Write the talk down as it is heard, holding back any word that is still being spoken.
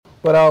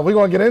But we're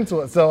going to get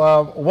into it.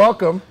 So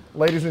welcome,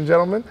 ladies and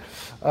gentlemen.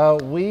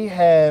 We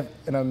have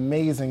an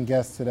amazing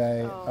guest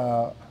today.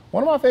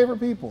 One of my favorite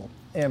people.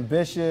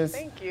 Ambitious.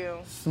 Thank you.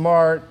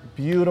 Smart,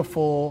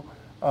 beautiful,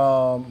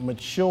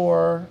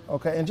 mature,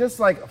 okay, and just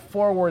like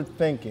forward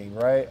thinking,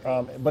 right?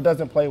 But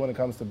doesn't play when it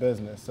comes to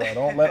business. So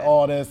don't let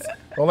all this,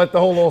 don't let the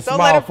whole little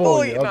smile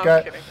fool you,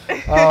 okay?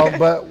 No,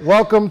 but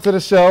welcome to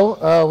the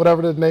show,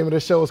 whatever the name of the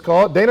show is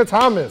called. Dana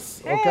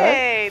Thomas, okay?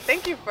 Hey,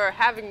 thank you for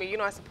having me. You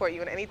know I support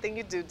you in anything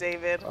you do,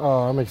 David.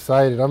 Oh, I'm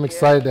excited. I'm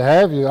excited to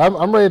have you.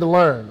 I'm ready to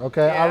learn,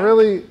 okay?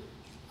 Yeah.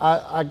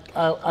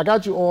 I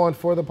got you on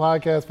for the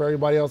podcast for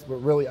everybody else, but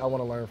really I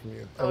want to learn from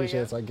you every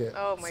chance I get.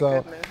 Oh my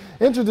so, goodness.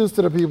 Introduce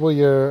to the people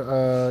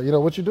your,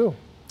 what you do.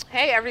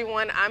 Hey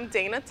everyone, I'm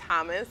Dana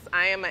Thomas.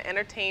 I am an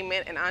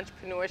entertainment and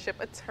entrepreneurship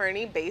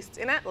attorney based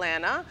in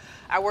Atlanta.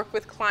 I work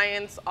with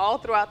clients all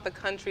throughout the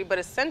country, but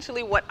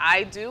essentially what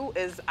I do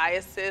is I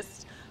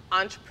assist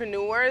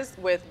entrepreneurs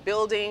with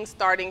building,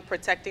 starting,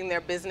 protecting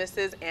their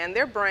businesses and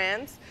their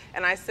brands,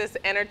 and I assist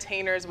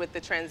entertainers with the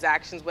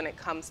transactions when it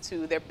comes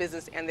to their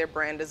business and their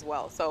brand as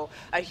well. So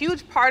a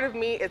huge part of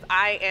me is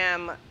I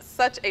am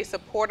such a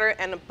supporter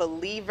and a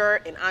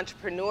believer in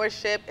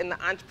entrepreneurship, in the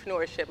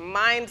entrepreneurship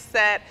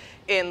mindset,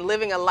 in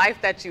living a life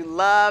that you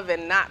love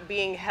and not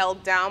being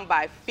held down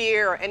by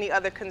fear or any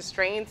other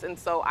constraints. And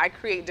so I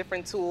create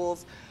different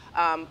tools,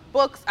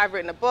 books. I've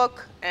written a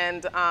book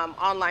and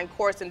online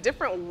course and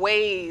different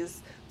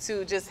ways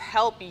to just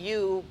help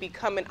you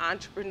become an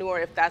entrepreneur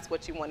if that's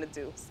what you want to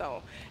do.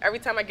 So every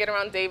time I get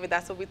around David,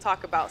 that's what we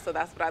talk about. So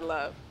that's what I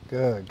love.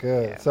 Good,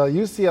 good. Yeah. So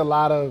you see a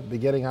lot of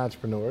beginning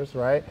entrepreneurs,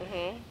 right?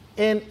 Mm-hmm.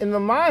 And in the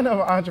mind of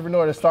an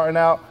entrepreneur that's starting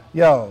out,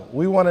 yo,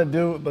 we want to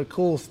do the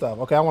cool stuff.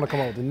 Okay, I want to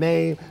come up with the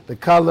name, the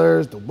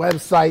colors, the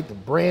website, the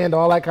brand,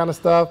 all that kind of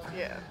stuff.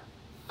 Yeah.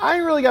 I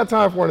ain't really got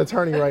time for an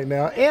attorney right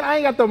now, and I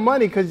ain't got the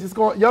money because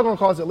y'all gonna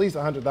cost at least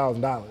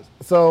 $100,000.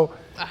 So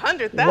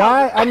 $100,000.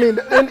 Why? I mean,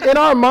 in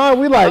our mind,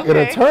 we like an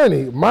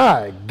attorney.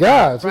 My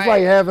gosh, it's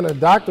like having a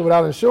doctor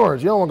without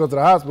insurance. You don't want to go to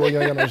the hospital, you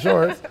ain't got no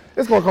insurance.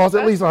 It's gonna cost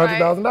at least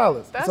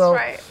 $100,000. That's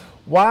right.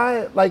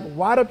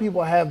 Why do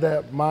people have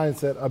that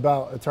mindset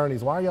about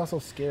attorneys? Why are y'all so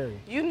scary?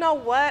 You know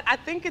what? I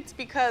think it's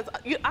because,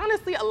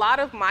 honestly, a lot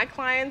of my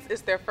clients,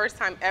 it's their first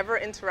time ever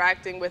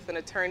interacting with an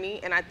attorney,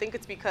 and I think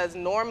it's because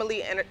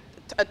normally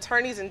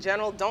attorneys in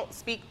general don't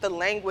speak the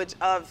language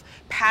of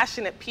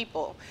passionate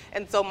people.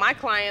 And so my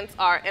clients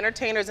are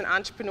entertainers and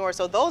entrepreneurs.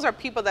 So those are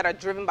people that are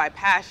driven by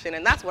passion,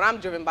 and that's what I'm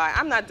driven by.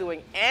 I'm not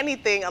doing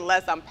anything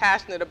unless I'm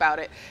passionate about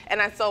it.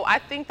 And so I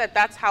think that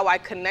that's how I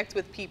connect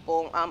with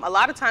people. A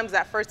lot of times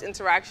that first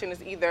interaction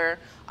is either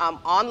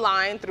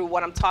online through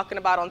what I'm talking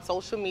about on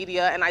social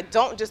media, and I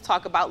don't just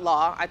talk about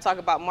law. I talk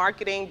about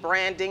marketing,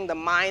 branding, the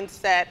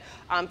mindset,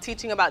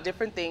 teaching about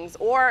different things,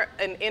 or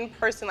an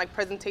in-person like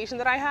presentation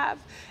that I have.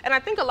 And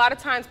I think a lot of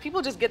times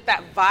people just get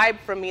that vibe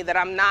from me that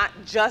I'm not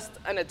just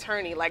an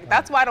attorney. Like,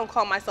 that's why I don't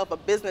call myself a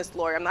business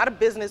lawyer. I'm not a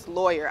business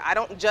lawyer. I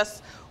don't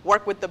just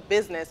work with the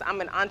business.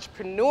 I'm an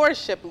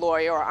entrepreneurship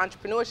lawyer or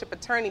entrepreneurship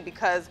attorney,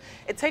 because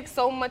it takes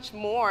so much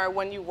more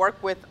when you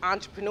work with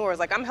entrepreneurs.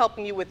 Like, I'm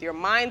helping you with your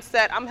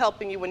mindset. I'm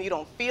helping you when you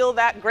don't feel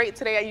that great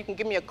today. You can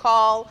give me a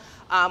call,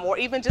 or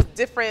even just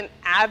different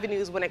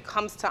avenues when it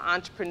comes to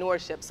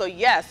entrepreneurship. So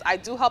yes, I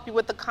do help you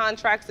with the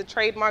contracts, the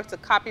trademarks, the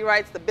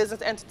copyrights, the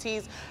business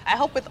entities. I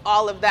help with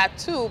all of that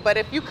too. But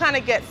if you kind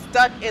of get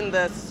stuck in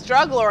the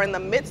struggle or in the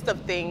midst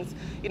of things,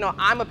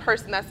 I'm a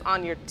person that's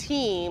on your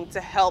team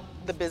to help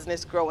the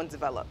business grow and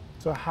develop.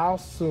 So how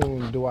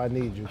soon do I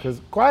need you?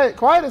 Because quiet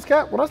as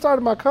kept, when I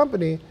started my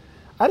company,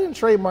 I didn't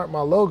trademark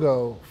my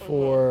logo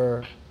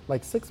for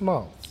like 6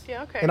 months.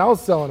 Yeah, okay. And I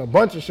was selling a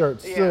bunch of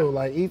shirts too.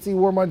 Like ET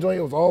wore my joint,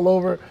 it was all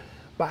over.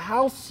 But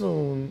how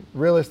soon,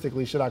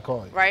 realistically, should I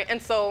call you? Right,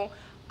 and so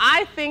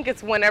I think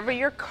it's whenever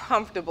you're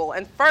comfortable.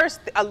 And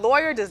first, a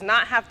lawyer does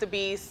not have to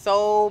be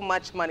so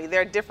much money.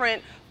 There are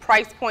different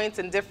price points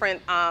and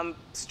different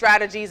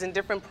strategies and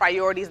different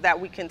priorities that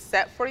we can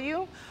set for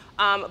you.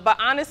 But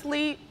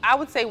honestly, I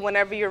would say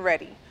whenever you're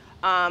ready,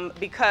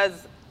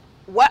 because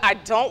what I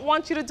don't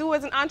want you to do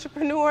as an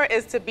entrepreneur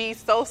is to be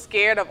so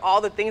scared of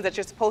all the things that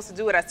you're supposed to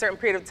do at a certain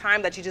period of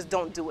time that you just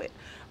don't do it,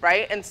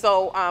 right? And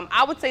so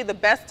I would say the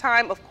best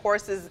time, of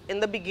course, is in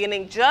the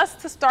beginning, just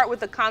to start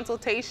with a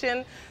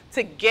consultation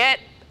to get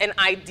an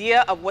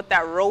idea of what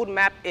that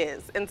roadmap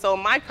is. And so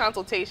in my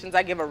consultations,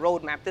 I give a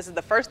roadmap. This is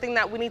the first thing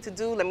that we need to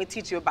do. Let me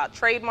teach you about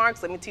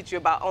trademarks. Let me teach you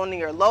about owning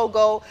your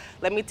logo.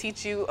 Let me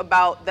teach you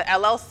about the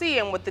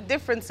LLC and what the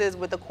difference is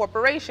with the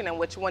corporation and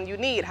which one you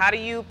need. How do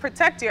you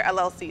protect your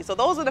LLC? So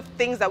those are the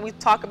things that we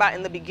talk about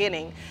in the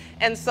beginning.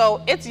 And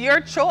so it's your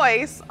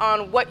choice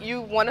on what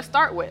you want to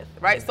start with,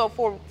 right? So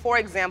for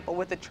example,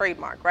 with the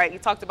trademark, right? You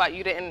talked about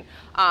you didn't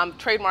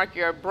trademark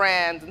your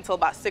brands until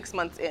about 6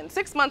 months in.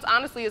 6 months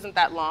honestly isn't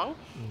that long.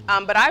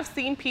 But I've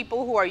seen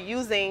people who are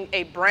using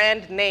a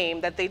brand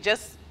name that they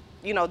just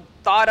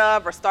thought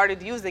of or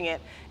started using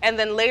it. And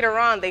then later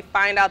on, they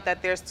find out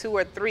that there's 2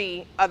 or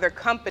 3 other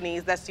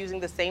companies that's using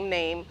the same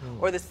name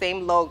or the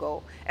same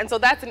logo. And so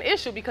that's an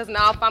issue, because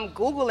now if I'm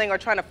Googling or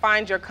trying to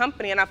find your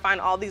company and I find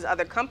all these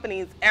other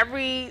companies,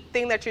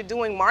 everything that you're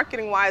doing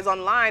marketing-wise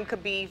online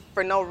could be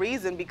for no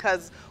reason,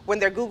 because when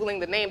they're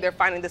Googling the name, they're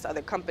finding this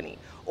other company.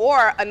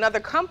 Or another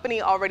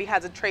company already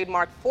has a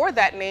trademark for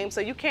that name, so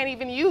you can't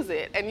even use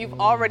it, and you've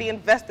already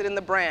invested in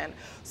the brand.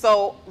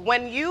 So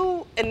when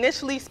you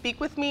initially speak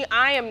with me,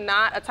 I am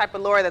not a type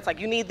of lawyer that's like,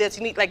 you need this,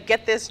 you need, like,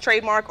 get this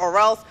trademark or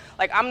else.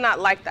 Like, I'm not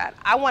like that.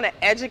 I want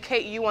to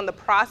educate you on the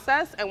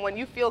process, and when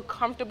you feel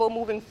comfortable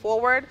moving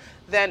forward,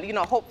 then, you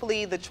know,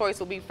 hopefully the choice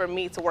will be for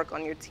me to work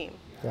on your team.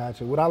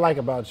 Gotcha. What I like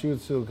about you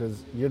too,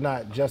 because you're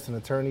not just an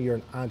attorney, you're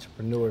an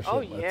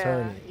entrepreneurship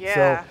attorney.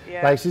 Yeah, so,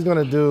 like, she's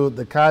gonna do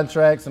the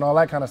contracts and all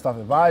that kind of stuff,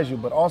 advise you,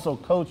 but also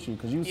coach you,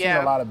 because you've seen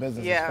a lot of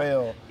businesses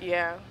fail.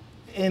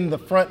 In the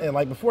front end,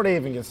 like before they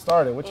even get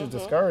started, which is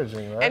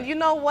discouraging, right? And you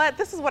know what?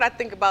 This is what I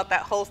think about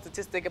that whole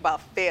statistic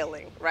about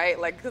failing, right?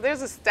 Like, 'cause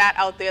there's a stat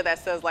out there that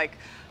says, like,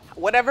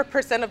 whatever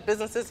 % of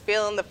businesses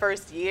fail in the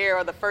first year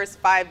or the first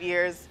 5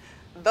 years,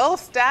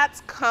 those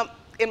stats come,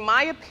 in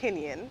my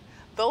opinion,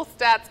 those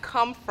stats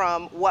come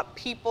from what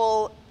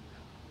people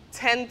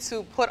tend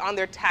to put on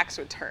their tax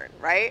return,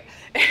 right?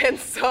 And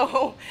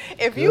so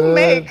if you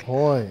make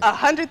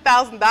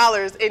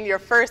 $100,000 in your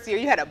first year,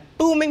 you had a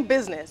booming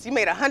business, you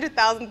made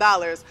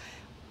 $100,000,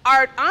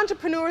 are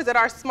entrepreneurs that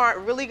are smart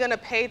really gonna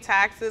pay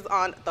taxes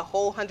on the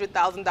whole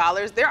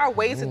 $100,000? There are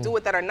ways to do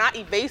it that are not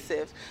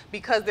evasive,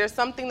 because there's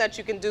something that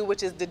you can do,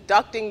 which is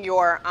deducting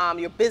your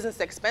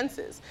business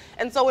expenses.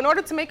 And so in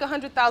order to make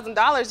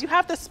 $100,000, you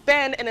have to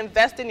spend and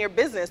invest in your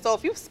business. So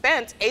if you've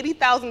spent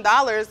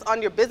 $80,000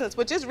 on your business,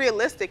 which is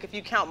realistic if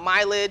you count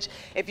mileage,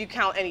 if you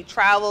count any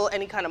travel,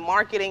 any kind of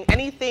marketing,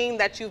 anything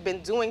that you've been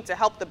doing to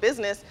help the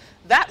business,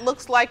 that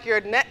looks like your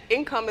net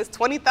income is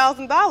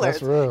 $20,000.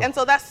 That's real. And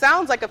so that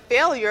sounds like a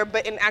failure,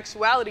 but in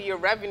actuality, your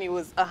revenue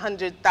is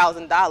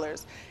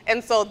 $100,000.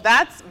 And so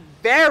that's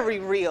very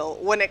real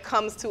when it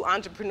comes to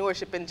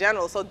entrepreneurship in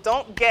general. So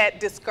don't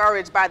get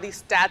discouraged by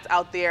these stats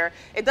out there.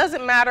 It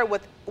doesn't matter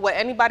what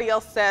anybody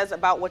else says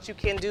about what you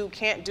can do,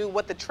 can't do,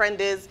 what the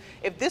trend is.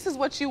 If this is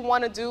what you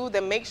want to do,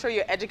 then make sure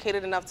you're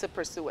educated enough to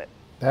pursue it.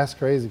 That's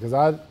crazy,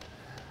 because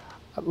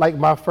like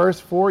my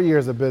first 4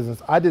 years of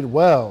business, I did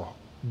well.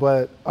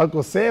 But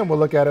Uncle Sam will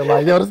look at it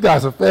like, yo, this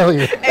guy's a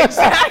failure.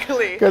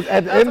 Exactly. Because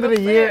at the end of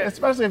the year,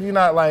 especially if you're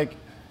not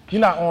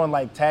on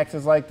like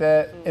taxes like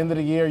that, end of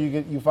the year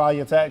you file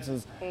your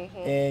taxes,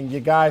 and your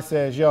guy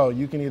says, yo,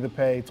 you can either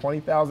pay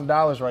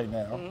 $20,000 right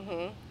now,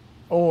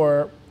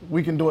 or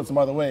we can do it some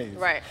other ways.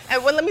 Right.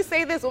 And let me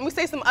say this, when we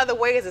say some other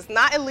ways, it's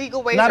not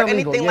illegal ways or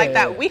anything like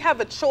that. We have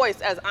a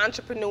choice as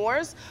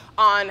entrepreneurs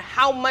on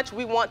how much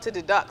we want to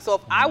deduct. So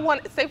if I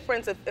want, say for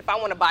instance, if I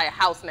want to buy a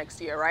house next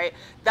year, right,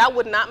 that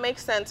would not make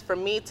sense for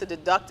me to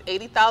deduct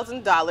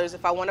 $80,000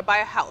 if I want to buy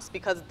a house,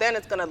 because then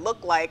it's going to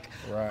look like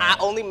I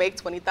only make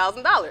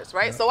 $20,000,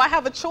 right? So I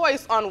have a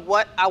choice on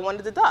what I want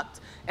to deduct.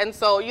 And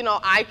so, you know,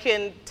 I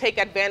can take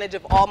advantage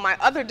of all my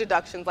other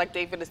deductions, like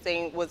David is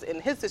saying was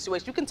in his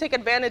situation. You can take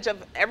advantage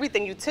of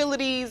everything,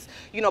 utilities,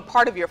 you know,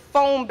 part of your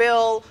phone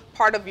bill,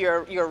 part of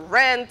your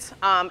rent,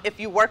 if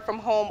you work from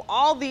home,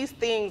 all these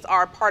things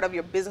are part of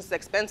your business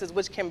expenses,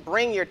 which can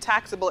bring your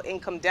taxable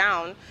income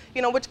down,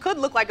 you know, which could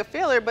look like a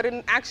failure, but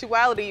in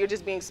actuality, you're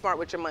just being smart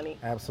with your money.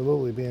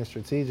 Absolutely, being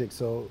strategic.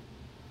 So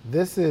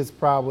this is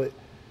probably,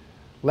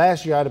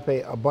 last year I had to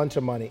pay a bunch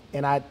of money,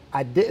 and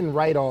I didn't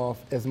write off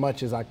as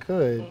much as I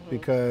could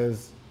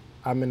because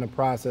I'm in the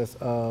process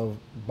of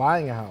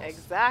buying a house.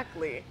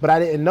 Exactly. But I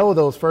didn't know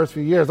those first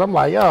few years. I'm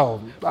like,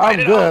 yo, I'm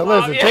good.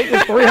 Listen, take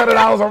this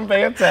 $300 I'm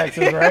paying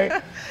taxes,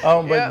 right?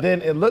 But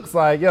then it looks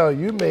like, yo,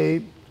 you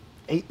made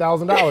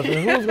 $8,000.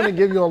 And who's going to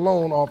give you a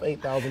loan off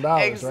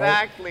 $8,000,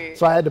 exactly. Right?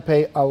 So I had to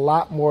pay a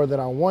lot more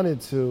than I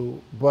wanted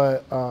to,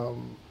 but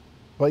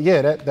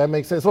yeah, that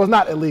makes sense. So it's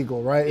not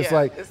illegal, right? Yeah, it's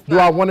like, do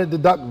I want to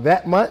deduct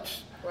that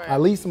much? Right. I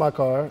leased my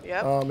car,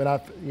 Yep.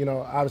 and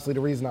obviously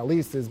the reason I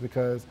leased is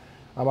because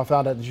I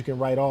found out that you can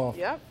write off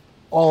Yep.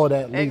 all of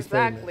that lease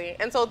Exactly. payment.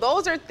 And so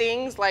those are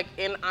things like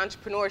in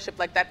entrepreneurship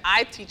like that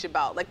I teach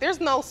about. Like there's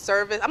no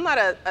service. I'm not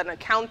an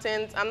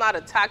accountant. I'm not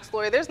a tax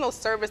lawyer. There's no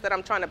service that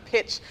I'm trying to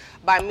pitch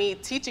by me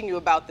teaching you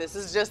about this.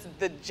 It's just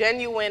the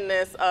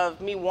genuineness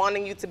of me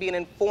wanting you to be an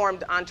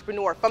informed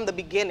entrepreneur from the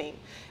beginning.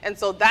 And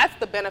so that's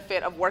the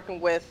benefit of working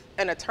with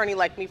an attorney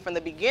like me from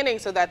the beginning,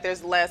 so that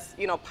there's less,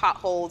 you know,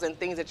 potholes and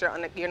things that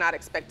you're not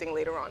expecting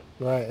later on.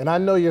 Right. And I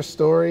know your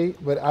story,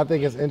 but I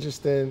think it's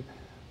interesting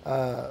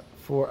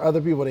for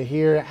other people to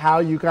hear how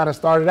you kind of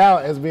started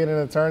out as being an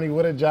attorney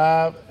with a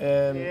job,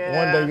 and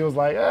one day you was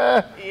like,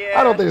 I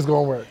don't think it's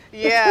going to work.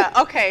 Yeah,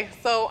 okay,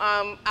 so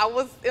I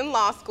was in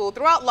law school.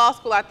 Throughout law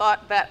school, I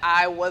thought that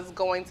I was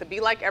going to be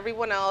like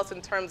everyone else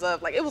in terms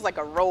of, like, it was like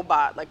a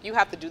robot. Like, you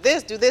have to do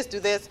this, do this, do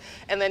this,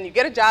 and then you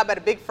get a job at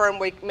a big firm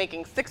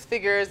making 6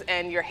 figures,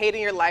 and you're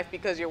hating your life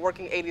because you're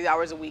working 80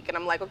 hours a week. And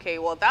I'm like, okay,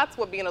 well, that's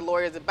what being a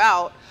lawyer is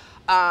about.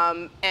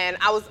 And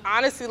I was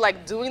honestly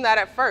like doing that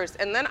at first.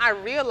 And then I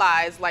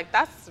realized like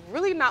that's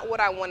really not what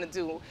I want to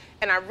do.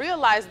 And I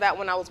realized that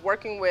when I was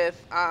working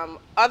with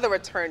other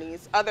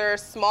attorneys, other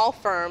small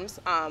firms,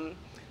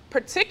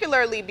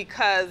 particularly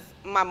because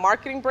my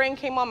marketing brain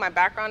came on. My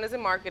background is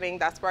in marketing.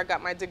 That's where I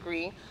got my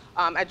degree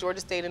at Georgia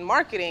State in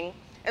marketing.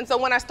 And so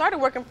when I started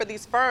working for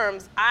these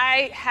firms,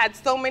 I had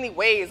so many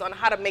ways on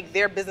how to make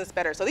their business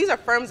better. So these are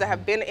firms that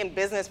have been in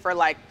business for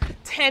like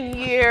 10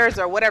 years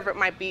or whatever it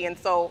might be. And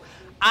so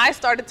I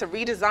started to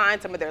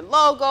redesign some of their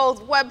logos,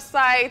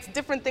 websites,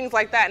 different things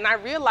like that. And I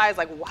realized,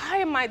 like, why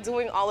am I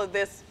doing all of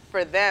this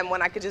for them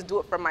when I could just do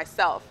it for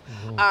myself?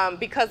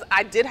 Because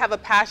I did have a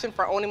passion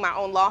for owning my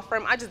own law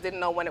firm. I just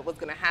didn't know when it was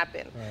going to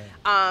happen.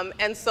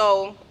 And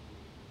so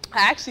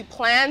I actually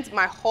planned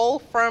my whole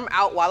firm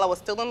out while I was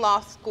still in law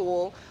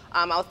school.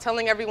 I was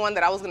telling everyone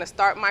that I was going to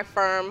start my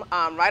firm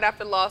right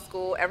after law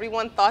school.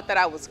 Everyone thought that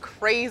I was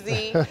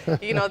crazy.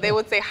 You know, they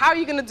would say, how are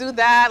you going to do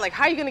that? Like,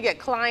 how are you going to get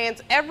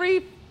clients?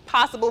 Every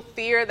possible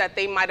fear that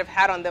they might have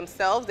had on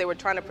themselves, they were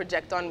trying to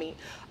project on me.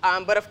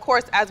 But of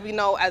course, as we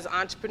know, as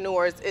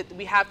entrepreneurs,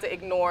 we have to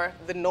ignore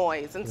the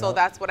noise. And so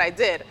that's what I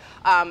did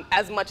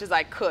as much as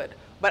I could.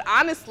 But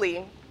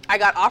honestly, I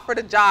got offered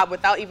a job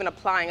without even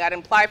applying. I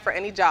didn't apply for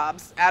any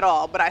jobs at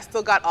all, but I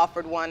still got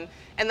offered one.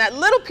 And that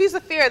little piece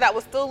of fear that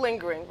was still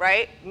lingering,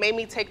 right, made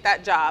me take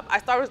that job. I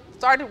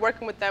started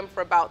working with them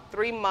for about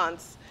 3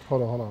 months.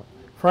 Hold on.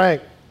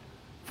 Frank,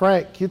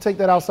 can you take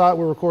that outside?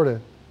 We're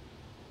recording.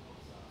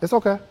 It's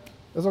okay.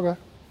 It's okay.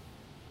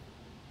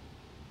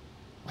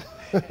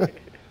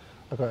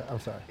 Okay, I'm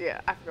sorry. Yeah,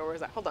 I forgot where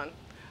was that. Hold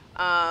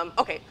on.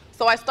 Okay,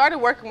 so I started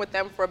working with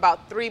them for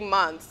about 3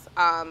 months.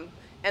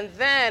 And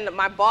then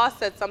my boss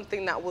said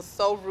something that was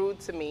so rude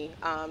to me.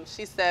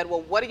 She said,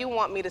 well, what do you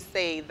want me to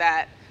say,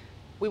 that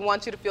we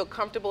want you to feel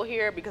comfortable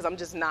here? Because I'm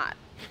just not.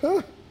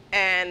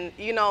 And,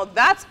 you know,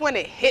 that's when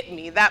it hit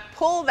me. That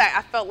pull that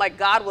I felt like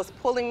God was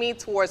pulling me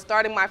towards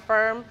starting my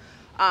firm.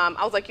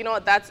 I was like, you know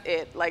what, that's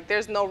it. Like,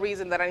 there's no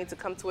reason that I need to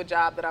come to a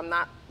job that I'm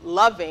not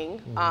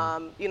loving.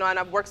 You know, and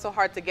I've worked so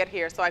hard to get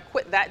here. So I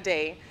quit that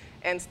day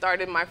and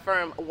started my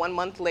firm 1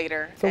 month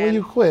later. So when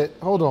you quit,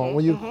 hold on,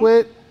 when you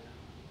quit,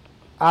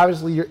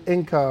 obviously your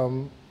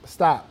income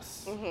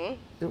stops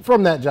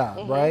from that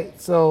job, right?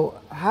 So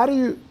how do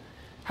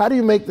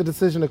you make the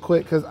decision to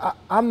quit? Because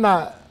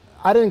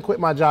I didn't quit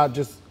my job,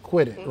 just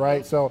quit it,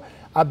 right? So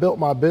I built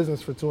my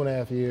business for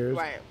 2.5 years.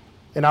 Right.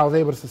 And I was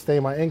able to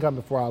sustain my income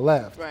before I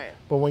left. Right.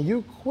 But when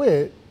you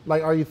quit,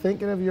 like, are you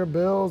thinking of your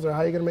bills or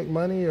how you're gonna make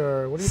money,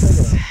 or what are you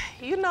thinking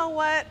of? You know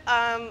what?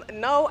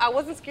 No, I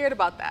wasn't scared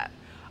about that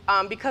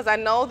because I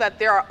know that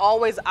there are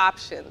always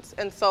options.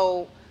 And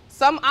so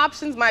some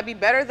options might be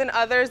better than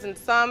others, and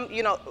some,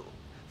 you know,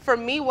 for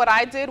me, what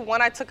I did,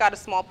 I took out a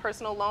small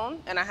personal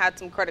loan, and I had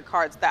some credit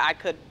cards that I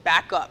could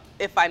back up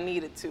if I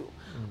needed to.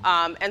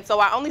 And so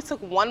I only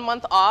took 1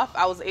 month off.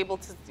 I was able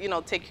to, you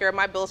know, take care of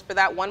my bills for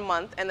that 1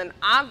 month. And then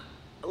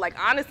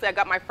honestly, I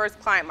got my first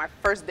client my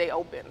first day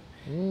open.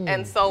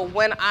 And so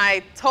when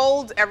I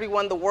told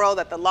everyone, the world,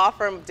 that the law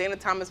firm of Dana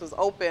Thomas was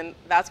open,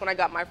 that's when I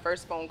got my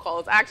first phone call.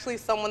 It's actually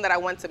someone that I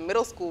went to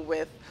middle school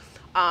with,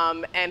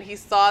 and he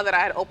saw that I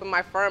had opened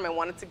my firm and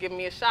wanted to give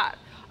me a shot.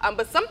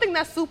 But something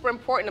that's super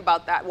important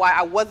about that, why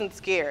I wasn't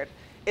scared,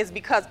 is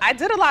because I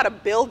did a lot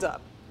of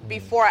build-up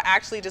before I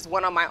actually just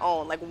went on my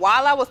own. Like,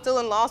 while I was still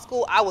in law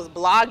school, I was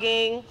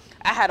blogging,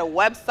 I had a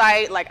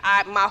website, like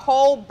my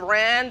whole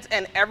brand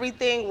and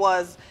everything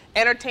was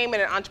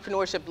entertainment and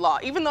entrepreneurship law,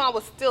 even though I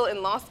was still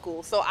in law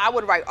school. So I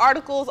would write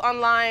articles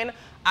online,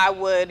 I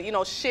would, you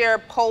know, share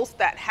posts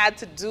that had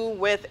to do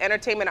with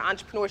entertainment and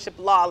entrepreneurship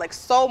law, like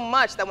so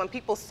much that when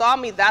people saw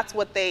me, that's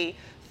what they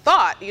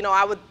thought. You know,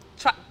 I would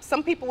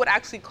some people would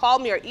actually call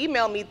me or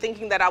email me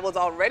thinking that I was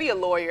already a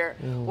lawyer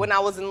when I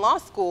was in law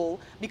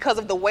school because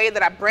of the way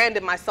that I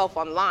branded myself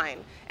online.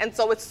 And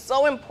so it's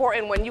so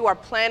important when you are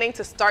planning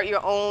to start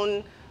your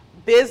own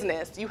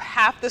business, you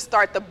have to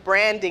start the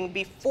branding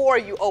before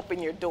you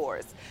open your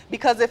doors.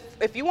 Because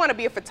if you want to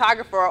be a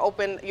photographer or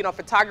open, you know,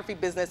 photography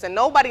business and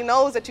nobody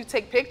knows that you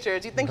take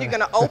pictures, you think you're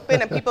going to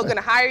open and people are going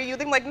to hire you,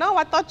 they're like, no,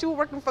 I thought you were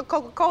working for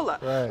Coca-Cola.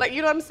 Right. Like,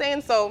 you know what I'm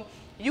saying? So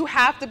you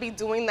have to be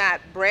doing that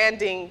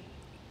branding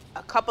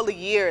a couple of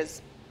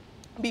years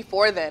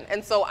before then.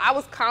 And so I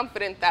was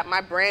confident that my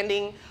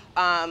branding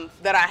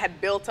that I had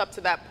built up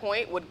to that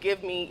point would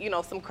give me, you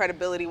know, some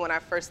credibility when I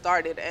first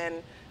started. And,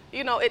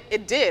 you know,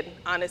 it did,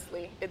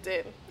 honestly, it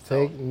did.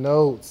 Take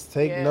notes,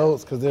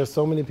 because there's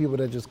so many people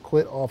that just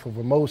quit off of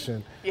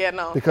emotion. Yeah,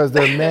 no. Because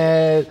they're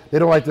mad, they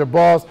don't like their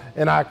boss,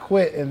 and I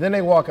quit, and then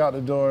they walk out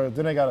the door,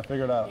 then they gotta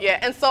figure it out. Yeah,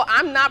 and so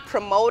I'm not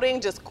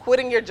promoting just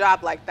quitting your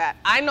job like that.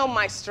 I know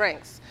my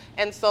strengths.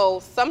 And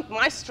so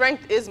my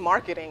strength is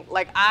marketing.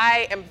 Like,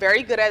 I am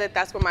very good at it.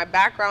 That's where my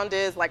background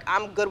is. Like,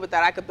 I'm good with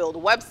that. I could build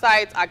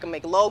websites. I can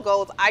make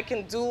logos. I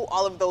can do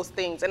all of those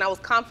things. And I was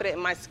confident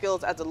in my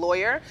skills as a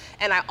lawyer.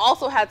 And I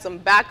also had some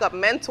backup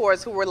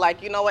mentors who were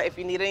like, you know what, if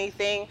you need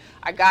anything,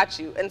 I got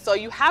you. And so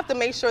you have to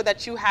make sure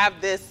that you have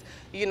this,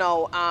 you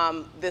know,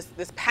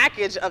 this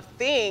package of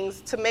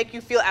things to make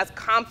you feel as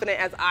confident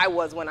as I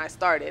was when I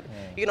started.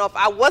 You know, if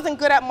I wasn't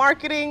good at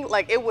marketing,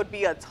 like it would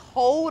be a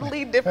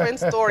totally different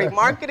story.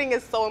 Marketing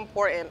is so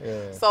important.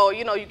 So,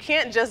 you know, you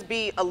can't just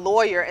be a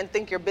lawyer and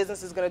think your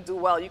business is going to do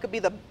well. You could be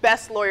the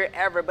best lawyer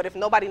ever, but if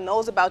nobody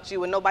knows about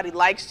you and nobody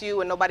likes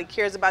you and nobody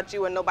cares about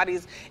you and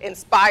nobody's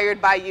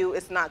inspired by you,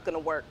 it's not going to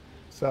work.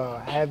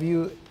 So have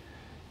you,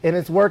 and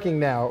it's working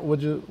now.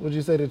 Would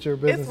you say that your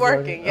business is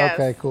working? Yes.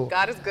 Okay, cool.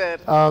 God is good.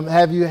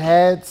 Have you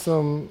had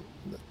some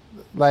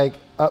like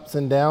ups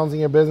and downs in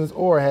your business,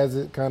 or has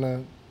it kind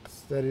of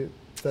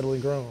steadily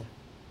grown?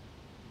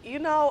 You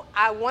know,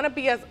 I want to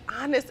be as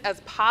honest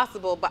as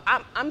possible, but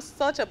I'm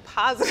such a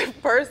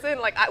positive person.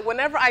 Like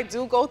whenever I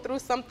do go through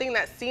something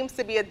that seems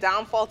to be a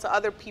downfall to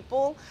other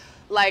people,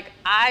 like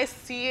I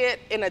see it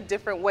in a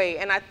different way.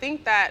 And I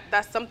think that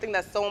that's something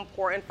that's so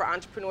important for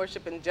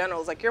entrepreneurship in general.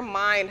 It's like your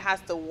mind has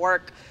to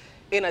work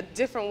in a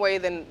different way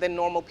than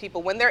normal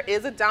people. When there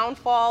is a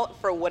downfall,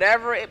 for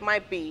whatever it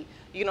might be,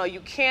 you know,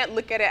 you can't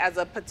look at it as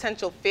a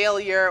potential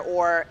failure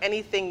or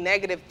anything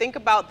negative. Think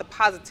about the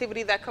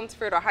positivity that comes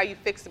for it or how you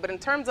fix it. But in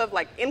terms of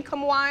like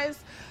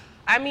income-wise,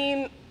 I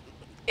mean,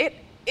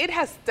 it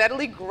has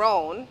steadily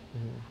grown.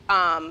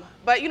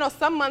 But you know,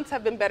 some months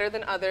have been better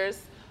than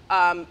others.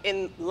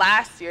 In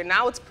last year,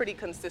 now it's pretty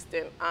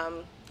consistent.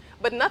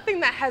 But nothing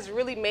that has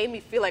really made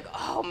me feel like,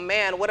 oh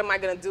man, what am I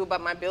gonna do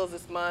about my bills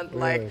this month? Really?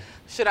 Like,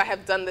 should I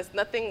have done this?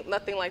 Nothing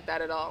like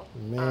that at all.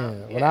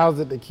 Man, when I was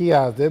at the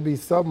kiosk, there'd be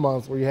some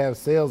months where you have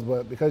sales,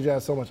 but because you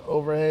have so much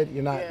overhead,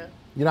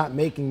 you're not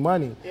making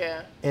money.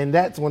 Yeah. And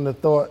that's when the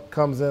thought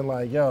comes in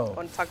like, yo, I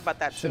want to talk about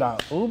that should I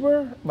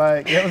Uber?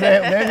 Like, you know what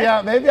I'm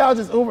saying? maybe I'll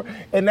just Uber.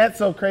 And that's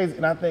so crazy.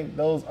 And I think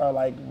those are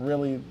like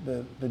really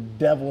the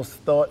devil's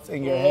thoughts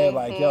in your head.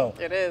 Like, yo,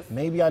 it is.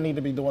 Maybe I need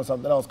to be doing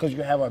something else because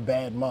you have a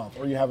bad month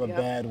or you have a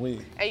bad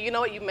week. And you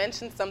know what? You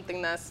mentioned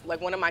something that's like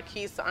one of my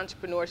keys to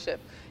entrepreneurship.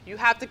 You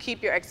have to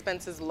keep your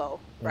expenses low,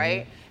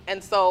 right?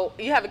 And so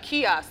you have a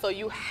kiosk, so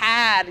you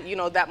had, you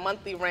know, that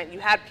monthly rent, you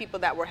had people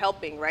that were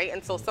helping, right?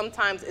 And so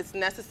sometimes it's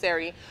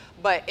necessary,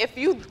 but if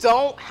you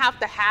don't have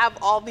to have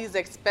all these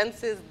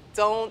expenses,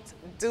 don't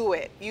do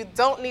it. You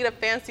don't need a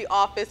fancy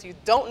office, you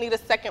don't need a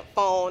second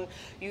phone,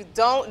 you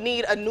don't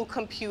need a new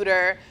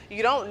computer,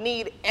 you don't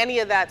need any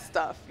of that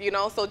stuff, you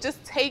know? So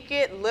just take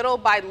it little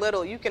by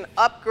little. You can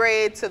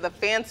upgrade to the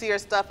fancier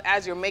stuff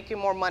as you're making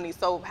more money.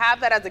 So have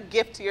that as a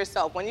gift to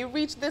yourself. When you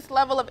reach this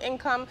level of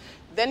income,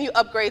 then you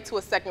upgrade to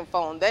a second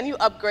phone, then you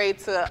upgrade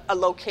to a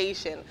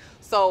location.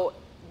 So,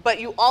 but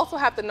you also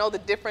have to know the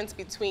difference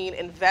between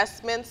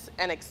investments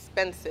and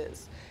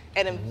expenses.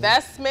 An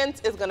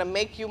investment is gonna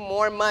make you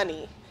more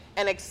money.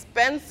 An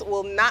expense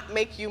will not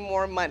make you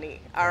more money,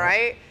 all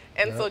right?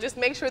 And so just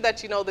make sure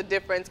that you know the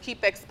difference,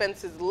 keep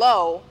expenses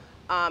low,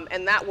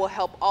 and that will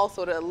help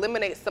also to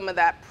eliminate some of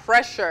that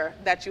pressure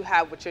that you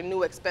have with your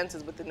new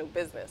expenses with the new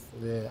business.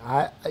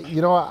 Yeah,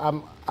 you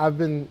know, I've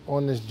been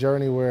on this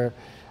journey where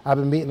I've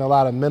been meeting a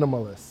lot of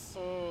minimalists.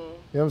 You know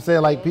what I'm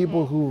saying? Like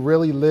people who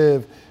really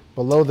live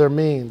below their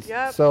means.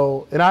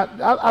 So, and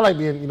I like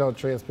being, you know,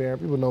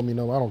 transparent. People know me, I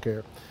don't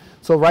care.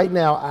 So right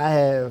now I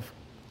have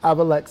a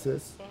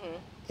Lexus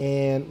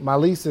and my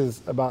lease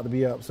is about to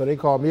be up. So they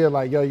called me and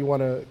like, yo, you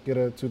want to get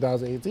a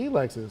 2018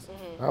 Lexus?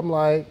 I'm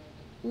like,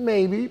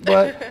 maybe,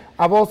 but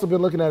I've also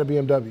been looking at a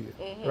BMW,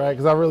 right?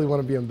 Because I really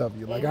want a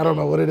BMW. Like, I don't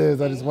know what it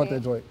is. I just want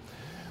that joint.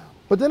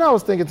 But then I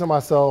was thinking to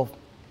myself,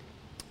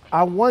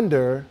 I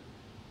wonder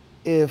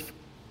if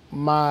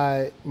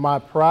my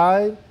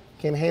pride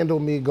can handle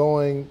me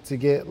going to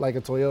get like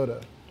a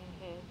Toyota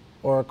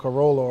or a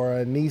Corolla or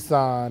a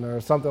Nissan or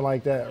something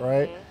like that,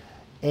 right?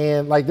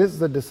 And like this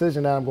is a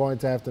decision that I'm going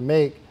to have to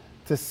make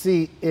to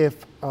see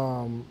if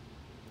I'm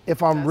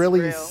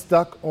really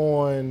stuck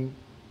on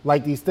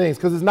like these things,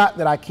 because it's not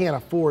that I can't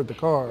afford the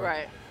car,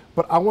 right?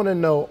 But I want to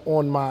know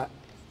on my,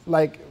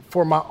 like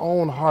for my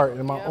own heart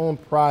and my own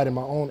pride and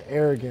my own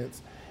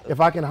arrogance, if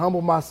I can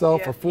humble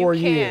myself for 4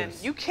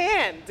 years. You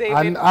can,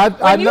 David. I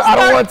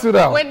don't want to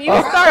though. When you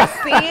start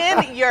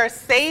seeing your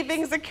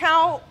savings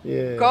account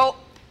go,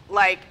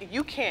 like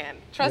you can,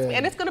 trust me,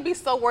 and it's gonna be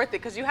so worth it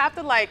because you have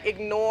to like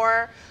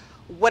ignore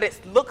what it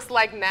looks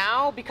like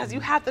now because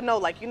you have to know,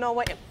 like, you know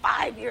what, in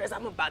 5 years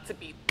I'm about to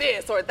be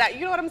this or that,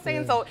 you know what I'm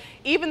saying? So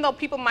even though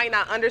people might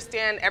not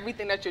understand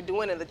everything that you're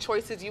doing and the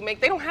choices you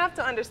make, they don't have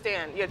to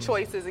understand your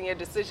choices and your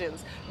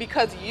decisions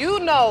because you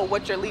know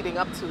what you're leading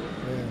up to,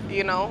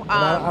 you know?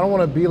 I don't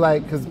want to be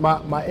like, because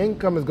my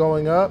income is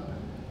going up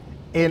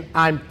and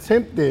I'm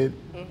tempted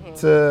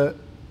to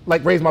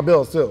like raise my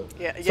bills too.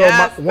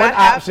 So one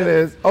option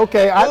is,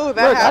 okay,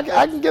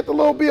 I can get the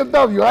little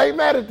BMW. I ain't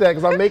mad at that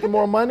because I'm making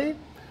more money.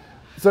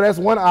 So that's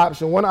one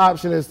option. One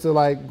option is to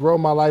like grow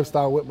my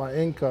lifestyle with my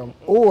income,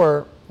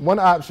 or one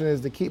option is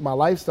to keep my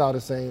lifestyle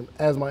the same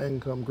as my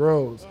income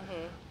grows.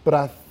 But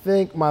I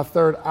think my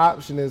third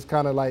option is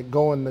kind of like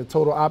going the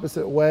total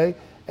opposite way.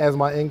 As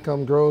my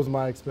income grows,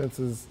 my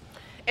expenses.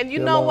 And you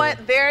know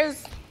what?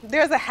 There's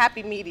a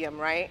happy medium,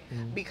 right?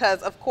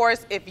 Because of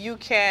course, if you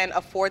can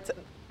afford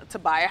to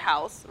buy a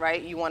house,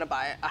 right? You want to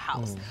buy a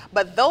house.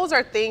 But those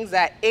are things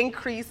that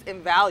increase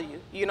in value,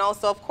 you know?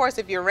 So of course,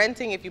 if you're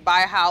renting, if you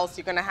buy a house,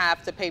 you're gonna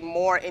have to pay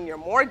more in your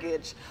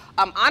mortgage.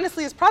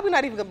 Honestly, it's probably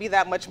not even gonna be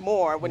that much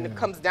more when it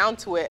comes down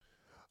to it.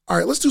 All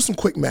right, let's do some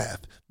quick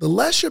math. The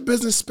less your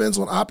business spends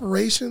on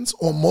operations,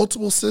 on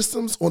multiple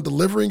systems, on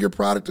delivering your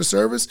product or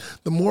service,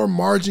 the more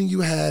margin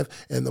you have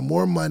and the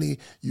more money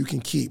you can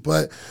keep.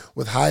 But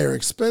with higher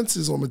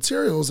expenses on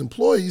materials,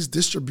 employees,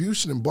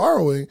 distribution, and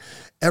borrowing,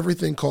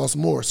 everything costs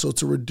more. So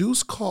to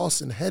reduce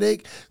costs and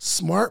headache,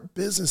 smart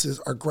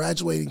businesses are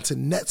graduating to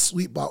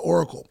NetSuite by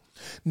Oracle.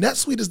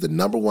 NetSuite is the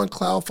 #1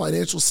 cloud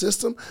financial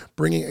system,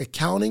 bringing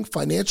accounting,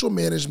 financial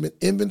management,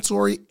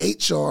 inventory,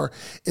 HR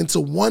into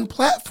one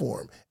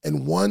platform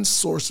and one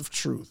source of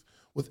truth.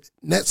 With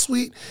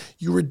NetSuite,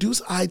 you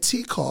reduce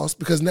IT costs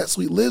because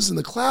NetSuite lives in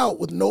the cloud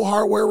with no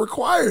hardware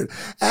required.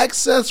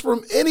 Access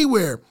from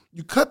anywhere.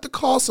 You cut the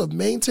cost of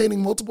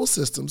maintaining multiple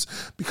systems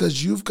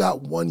because you've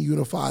got one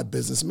unified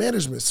business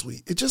management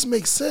suite. It just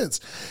makes sense.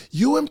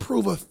 You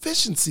improve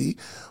efficiency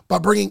by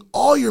bringing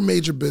all your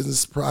major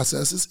business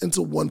processes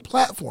into one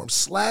platform,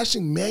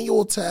 slashing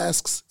manual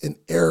tasks and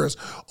errors.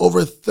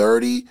 Over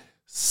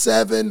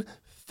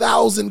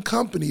 37,000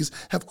 companies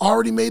have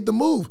already made the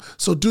move.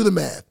 So do the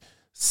math.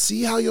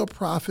 See how you'll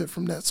profit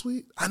from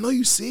NetSuite? I know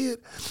you see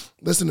it.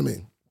 Listen to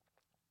me.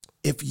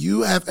 If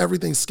you have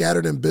everything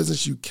scattered in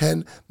business, you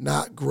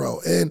cannot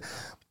grow. And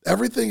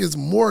everything is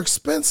more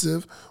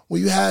expensive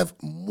when you have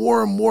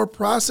more and more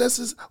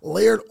processes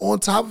layered on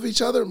top of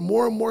each other,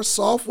 more and more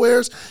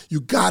softwares.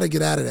 You got to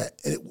get out of that.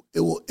 And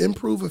it will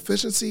improve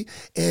efficiency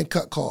and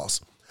cut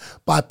costs.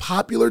 By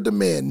popular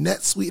demand,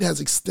 NetSuite has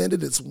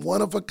extended its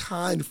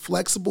one-of-a-kind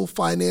flexible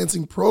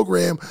financing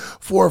program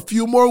for a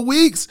few more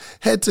weeks.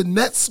 Head to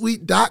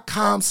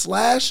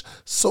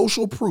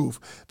netsuite.com/socialproof.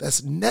 That's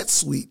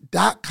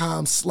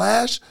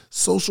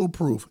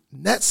netsuite.com/socialproof.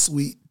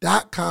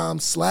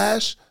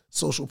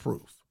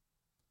 netsuite.com/socialproof.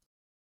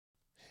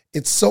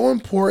 It's so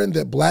important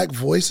that Black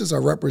voices are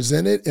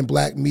represented in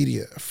Black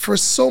media for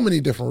so many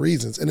different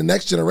reasons. And the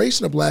next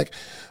generation of Black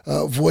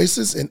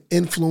voices and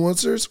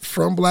influencers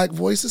from Black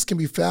voices can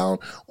be found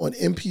on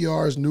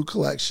NPR's new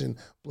collection,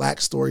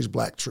 Black Stories,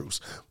 Black Truths.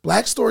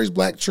 Black Stories,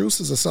 Black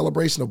Truths is a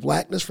celebration of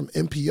Blackness from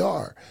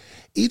NPR.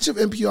 Each of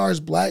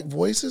NPR's Black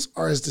voices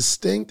are as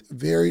distinct,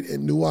 varied,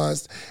 and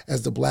nuanced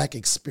as the Black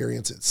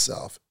experience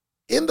itself.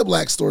 In the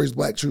Black Stories,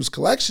 Black Truths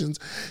collections,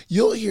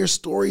 you'll hear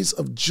stories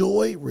of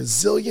joy,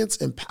 resilience,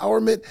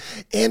 empowerment,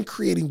 and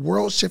creating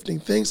world-shifting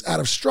things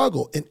out of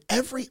struggle. And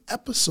every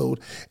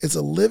episode is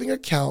a living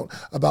account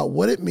about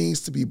what it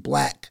means to be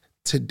Black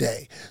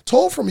today,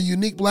 told from a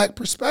unique Black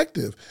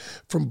perspective.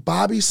 From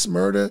Bobby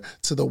Shmurda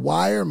to The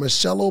Wire,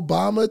 Michelle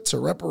Obama to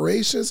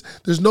reparations,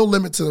 there's no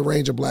limit to the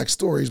range of Black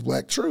stories,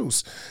 Black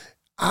truths.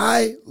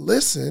 I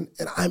listen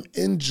and I'm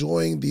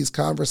enjoying these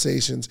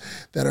conversations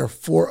that are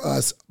for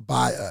us,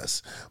 by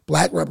us.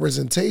 Black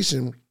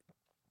representation,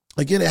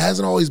 again, it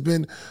hasn't always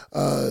been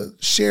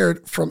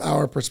shared from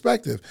our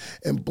perspective.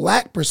 And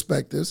Black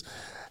perspectives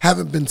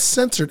haven't been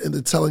centered in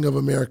the telling of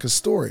America's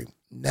story.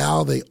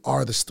 Now they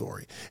are the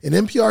story. In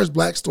NPR's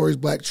Black Stories,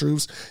 Black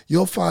Truths,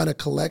 you'll find a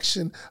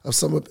collection of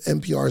some of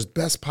NPR's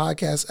best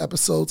podcast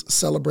episodes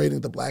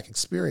celebrating the Black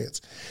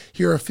experience.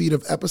 Here are a feed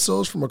of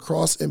episodes from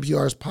across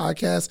NPR's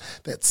podcasts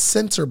that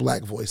center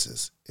Black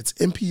voices. It's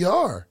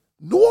NPR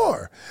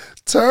Noir.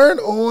 Turn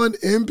on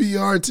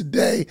NPR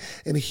today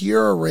and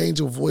hear a range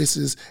of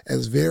voices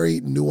as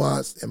varied,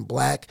 nuanced, and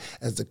Black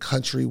as the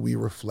country we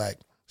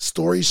reflect.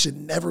 Stories should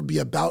never be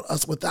about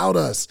us without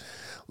us.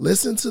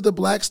 Listen to the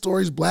Black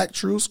Stories, Black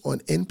Truths on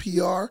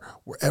NPR,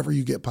 wherever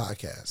you get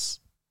podcasts.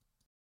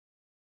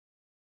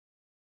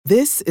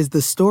 This is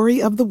the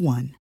story of the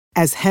one.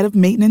 As head of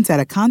maintenance at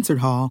a concert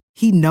hall,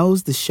 he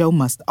knows the show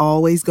must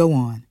always go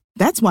on.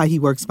 That's why he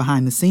works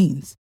behind the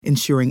scenes,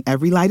 ensuring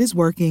every light is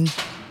working,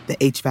 the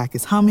HVAC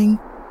is humming,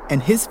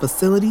 and his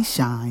facility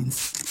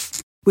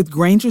shines. With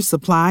Grainger's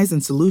supplies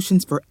and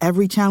solutions for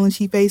every challenge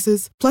he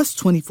faces, plus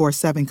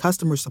 24/7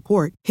 customer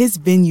support, his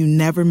venue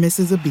never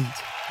misses a beat.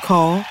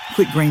 Call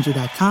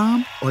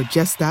quickgrainger.com or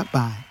just stop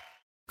by.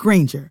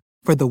 Grainger,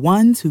 for the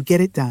ones who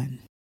get it done.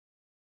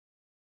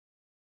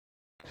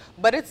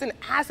 But it's an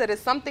asset.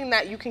 It's something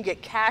that you can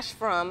get cash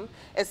from.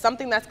 It's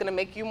something that's going to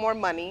make you more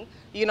money,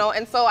 you know.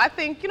 And so I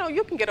think, you know,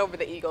 you can get over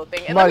the ego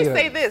thing. And let me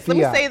say this. Let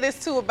me say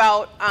this too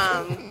about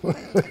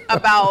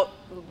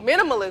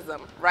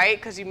minimalism, right?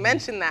 Because you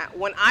mentioned that.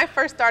 When I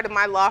first started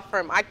my law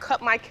firm, I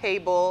cut my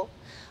cable.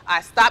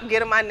 I stopped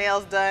getting my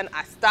nails done.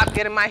 I stopped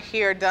getting my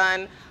hair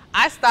done.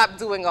 I stopped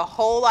doing a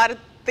whole lot of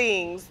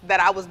things that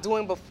I was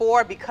doing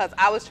before because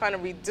I was trying to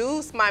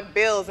reduce my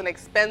bills and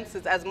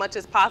expenses as much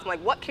as possible.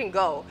 Like, what can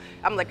go?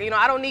 I'm like, you know,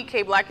 I don't need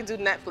cable. I can do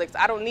Netflix.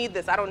 I don't need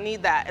this. I don't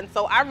need that. And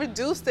so I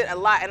reduced it a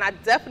lot. And I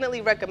definitely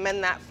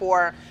recommend that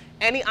for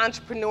any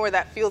entrepreneur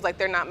that feels like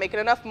they're not making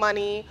enough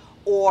money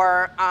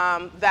or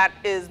that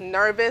is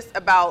nervous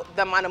about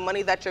the amount of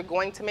money that you're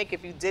going to make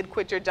if you did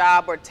quit your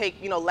job or take,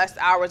 less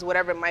hours,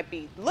 whatever it might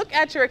be. Look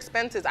at your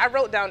expenses. I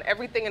wrote down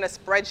everything in a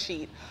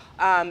spreadsheet,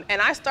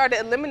 and I started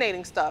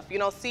eliminating stuff.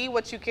 See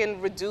what you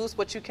can reduce,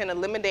 what you can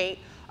eliminate,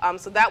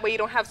 so that way you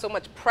don't have so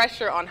much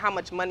pressure on how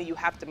much money you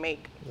have to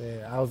make.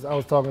 Yeah, I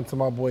was talking to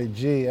my boy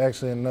G,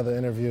 actually, in another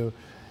interview,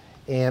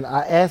 and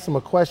I asked him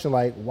a question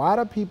like, why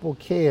do people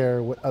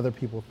care what other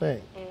people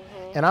think?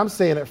 Mm-hmm. And I'm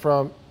saying it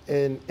from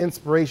an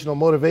inspirational,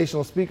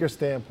 motivational speaker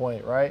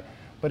standpoint, right?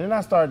 But then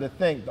I started to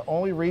think the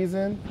only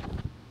reason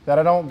that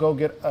I don't go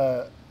get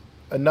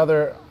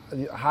another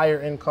higher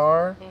end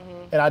car,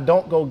 and I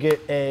don't go get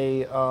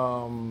a,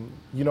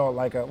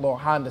 like a little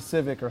Honda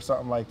Civic or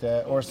something like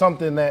that, or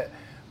something that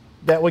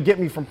would get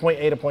me from point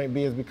A to point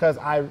B, is because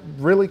I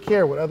really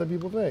care what other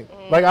people think.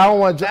 Like, I don't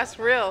want to. That's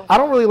real. I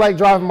don't really like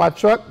driving my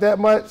truck that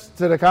much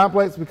to the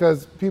complex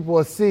because people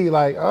will see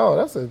like, oh,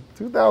 that's a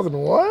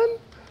 2001?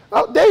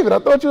 Oh, David, I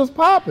thought you was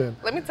popping.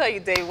 Let me tell you,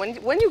 Dave,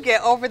 when you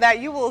get over that,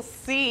 you will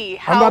see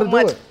how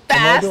much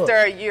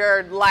faster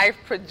your life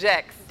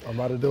projects. I'm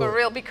about to do it. For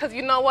real, because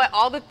you know what?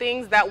 All the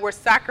things that we're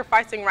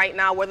sacrificing right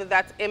now, whether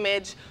that's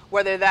image,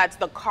 whether that's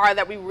the car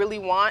that we really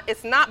want,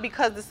 it's not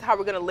because this is how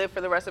we're going to live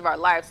for the rest of our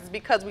lives. It's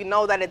because we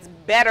know that it's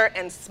better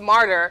and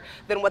smarter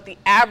than what the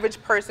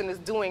average person is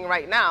doing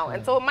right now.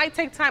 And so it might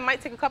take time, might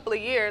take a couple of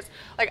years.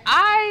 Like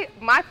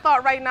my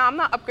thought right now, I'm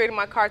not upgrading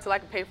my car till I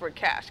can pay for it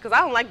cash, because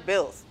I don't like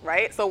bills,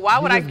 right? So why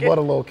would I get... You bought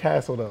a little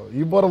castle, though.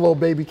 You bought a little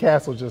baby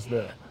castle just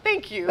now.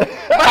 Thank you.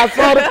 I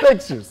saw the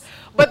pictures.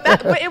 But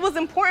it was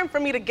important for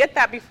me to get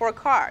that before a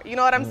car. You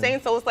know what I'm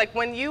saying? So it's like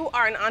when you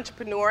are an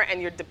entrepreneur and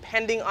you're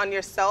depending on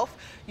yourself,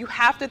 you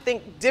have to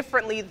think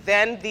differently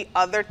than the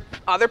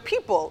other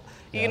people.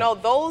 Yeah.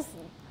 Those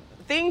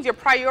things, your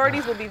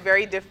priorities will be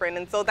very different.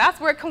 And so that's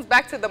where it comes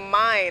back to the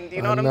mind.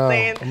 You know what I'm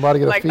saying? I'm about to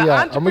get a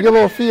Fiat. I'm going to get a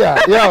little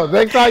Fiat. Yo,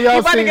 next time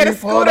y'all see me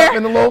pull up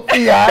in a little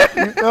Fiat,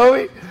 you feel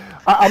me?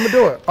 I'm gonna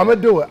do it. I'm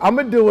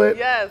gonna do it.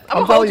 Yes,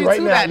 I'm gonna hold you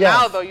to that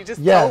now, though. You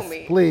just told me.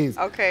 Yes, please.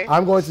 Okay.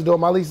 I'm going to do it.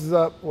 My lease is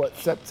up,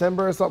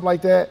 September or something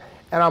like that,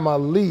 and I'm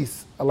gonna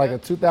lease like a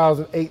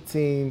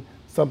 2018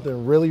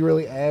 something really,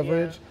 really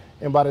average.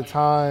 Yeah. And by the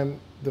time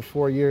the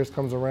 4 years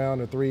comes around,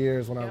 or 3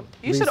 years when I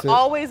you should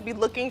always be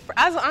looking for,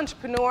 as an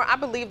entrepreneur, I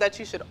believe that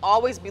you should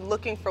always be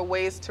looking for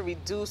ways to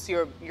reduce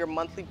your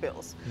monthly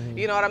bills.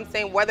 You know what I'm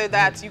saying? Whether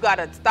that's you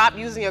gotta stop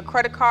using your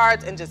credit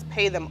cards and just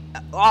pay them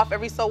off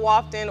every so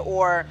often,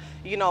 or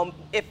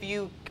if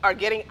you are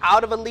getting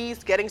out of a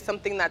lease, getting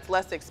something that's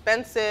less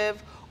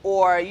expensive,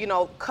 or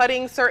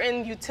cutting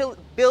certain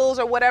bills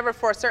or whatever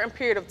for a certain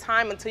period of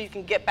time until you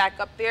can get back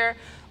up there.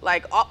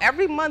 Like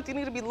every month you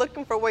need to be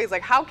looking for ways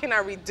like, how can I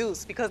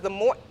reduce? Because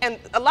and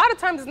a lot of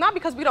times it's not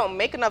because we don't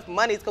make enough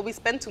money, it's because we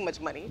spend too much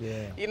money.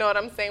 Yeah. You know what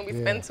I'm saying? We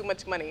spend too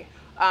much money.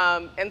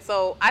 And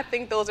so I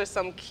think those are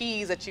some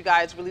keys that you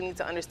guys really need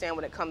to understand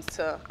when it comes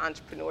to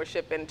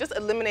entrepreneurship and just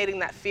eliminating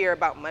that fear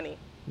about money.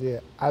 Yeah,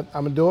 I'm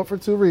gonna do it for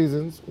two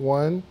reasons.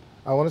 One,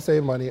 I want to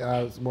save money,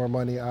 more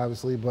money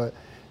obviously, but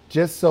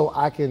just so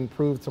I can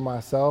prove to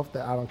myself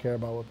that I don't care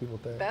about what people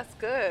think. That's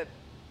good.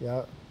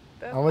 Yeah.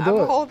 I'm gonna do it. I'm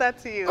gonna hold that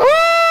to you.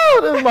 Oh,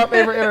 this is my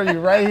favorite interview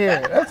right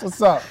here. That's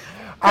what's up.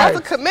 That's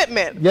a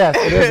commitment. Yes,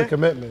 it is a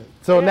commitment.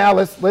 So now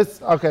let's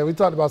okay, we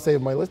talked about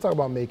saving money. Let's talk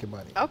about making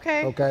money.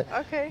 Okay.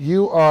 Okay.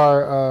 You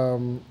are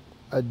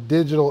a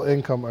digital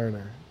income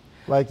earner.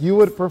 Like you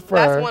would prefer.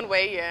 That's one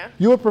way, yeah.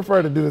 You would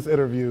prefer to do this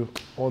interview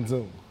on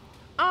Zoom.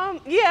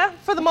 Yeah,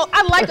 for the most,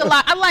 I like a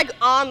lot. I like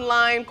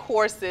online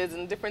courses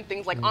and different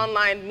things like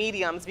online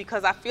mediums,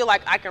 because I feel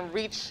like I can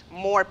reach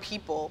more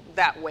people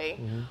that way.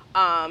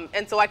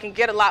 And so I can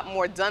get a lot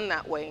more done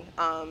that way.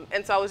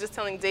 And so I was just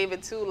telling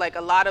David too, like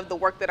a lot of the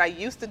work that I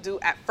used to do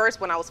at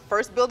first when I was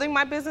first building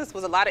my business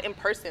was a lot of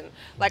in-person.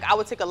 Like I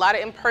would take a lot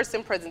of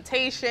in-person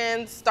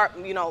presentations,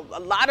 a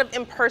lot of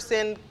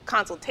in-person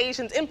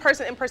consultations,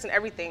 in-person,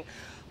 everything.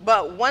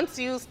 But once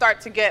you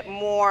start to get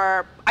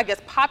more, I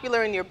guess,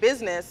 popular in your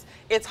business,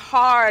 it's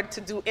hard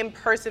to do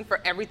in-person for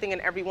everything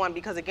and everyone,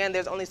 because again,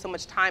 there's only so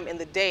much time in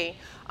the day.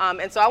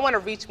 And so I want to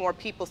reach more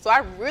people. So I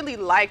really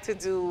like to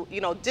do,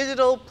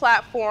 digital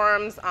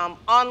platforms,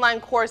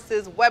 online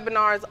courses,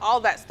 webinars,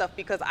 all that stuff,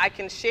 because I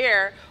can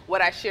share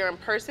what I share in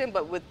person,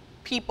 but with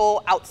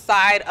people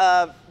outside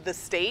of the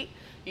state,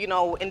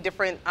 in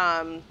different,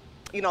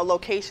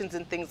 locations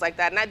and things like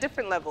that, and at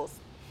different levels.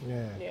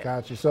 Yeah,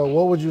 got you. So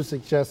what would you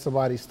suggest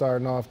somebody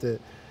starting off to,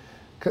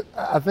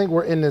 I think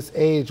we're in this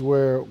age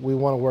where we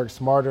want to work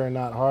smarter and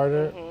not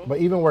harder, but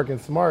even working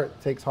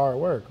smart takes hard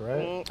work,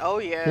 right? Oh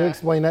yeah. Can you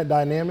explain that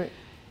dynamic?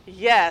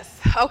 Yes.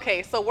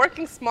 Okay, so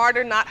working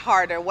smarter, not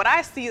harder. What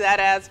I see that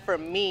as for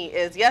me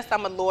is, yes,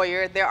 I'm a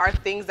lawyer. There are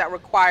things that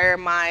require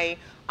my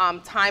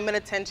time and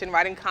attention,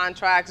 writing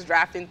contracts,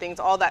 drafting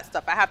things, all that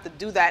stuff. I have to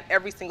do that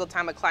every single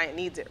time a client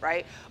needs it,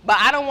 right? But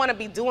I don't want to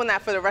be doing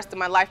that for the rest of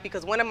my life,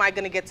 because when am I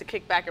going to get to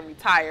kick back and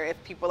retire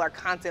if people are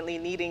constantly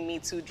needing me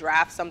to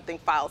draft something,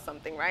 file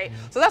something, right?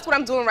 So that's what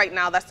I'm doing right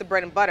now. That's the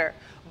bread and butter.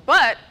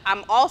 But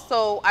I've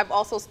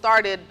also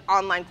started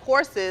online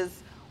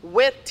courses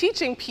with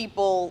teaching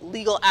people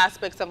legal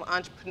aspects of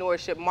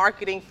entrepreneurship,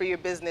 marketing for your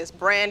business,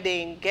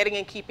 branding, getting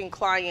and keeping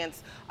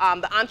clients,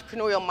 the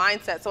entrepreneurial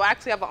mindset. So I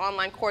actually have an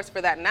online course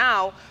for that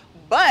now.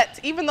 But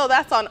even though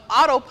that's on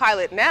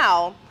autopilot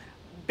now,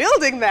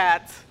 building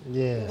that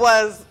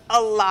was a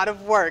lot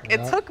of work.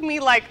 It took me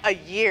like a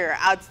year,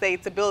 I'd say,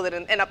 to build it.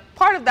 And a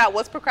part of that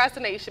was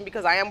procrastination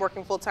because I am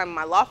working full-time in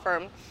my law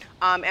firm,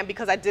 and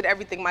because I did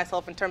everything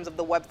myself in terms of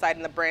the website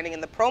and the branding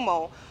and the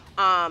promo.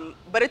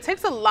 But it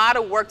takes a lot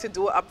of work to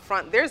do it up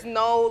front. There's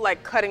no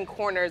like cutting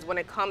corners when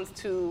it comes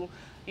to,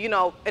 you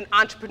know, an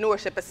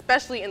entrepreneurship,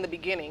 especially in the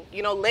beginning.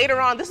 You know,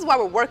 later on, this is why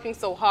we're working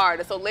so hard.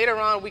 And so later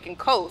on we can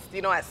coast,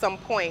 you know, at some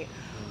point.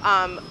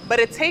 But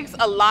it takes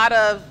a lot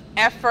of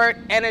effort,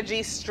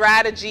 energy,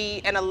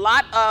 strategy, and a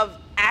lot of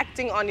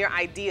acting on your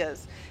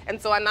ideas.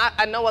 And so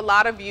I know a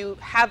lot of you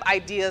have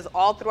ideas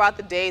all throughout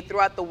the day,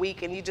 throughout the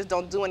week, and you just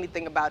don't do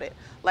anything about it.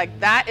 Like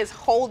that is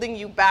holding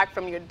you back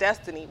from your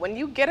destiny. When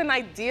you get an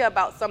idea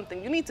about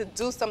something, you need to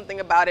do something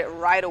about it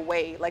right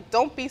away. Like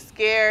don't be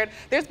scared.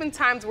 There's been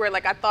times where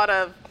like I thought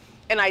of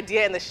an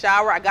idea in the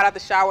shower, I got out the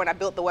shower and I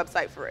built the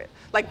website for it.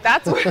 Like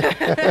that's what,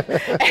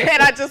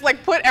 and I just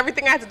like put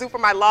everything I had to do for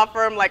my law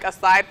firm like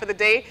aside for the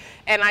day,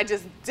 and I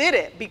just did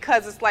it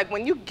because it's like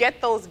when you get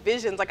those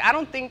visions, like I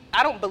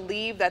don't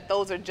believe that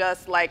those are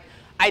just like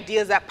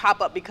ideas that pop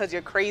up because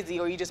you're crazy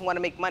or you just want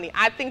to make money.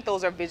 I think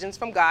those are visions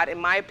from God, in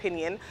my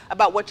opinion,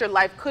 about what your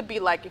life could be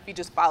like if you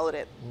just followed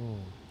it.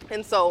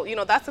 And so, you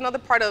know, that's another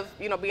part of,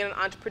 you know, being an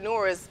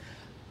entrepreneur is,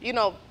 you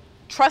know,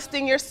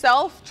 trusting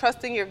yourself,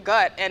 trusting your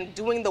gut, and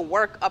doing the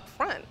work up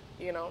front,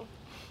 you know?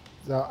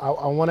 So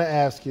I want to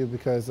ask you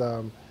because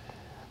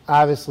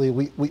obviously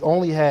we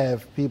only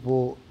have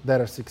people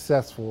that are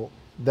successful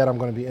that I'm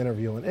going to be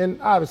interviewing.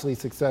 And obviously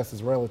success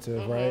is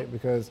relative, right?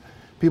 Because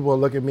people are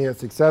looking at me as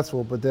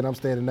successful, but then I'm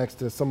standing next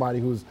to somebody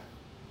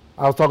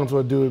I was talking to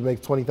a dude who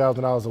makes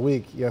 $20,000 a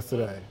week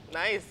yesterday.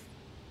 Nice.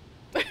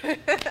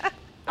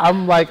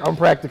 I'm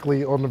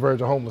practically on the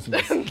verge of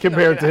homelessness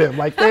compared to him.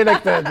 Like, stay next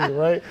to that dude,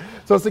 right?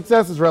 So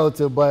success is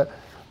relative, but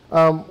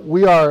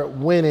we are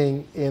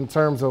winning in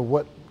terms of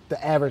what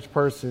the average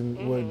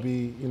person would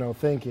be, you know,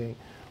 thinking.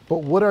 But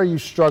what are you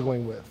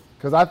struggling with?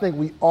 Because I think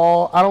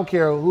I don't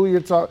care who you're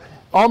talking,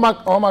 all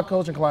my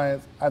coaching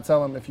clients, I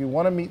tell them, if you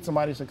want to meet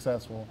somebody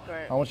successful,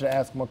 I want you to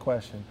ask them a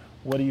question.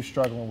 What are you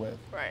struggling with?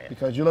 Right.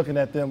 Because you're looking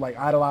at them like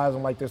idolizing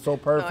them like they're so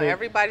perfect. No,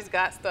 everybody's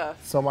got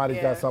stuff.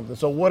 Somebody's got something.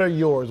 So what are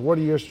yours? What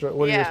are your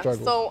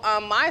struggles? So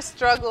my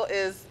struggle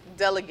is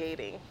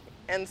delegating.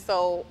 And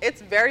so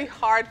it's very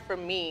hard for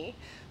me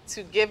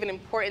to give an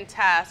important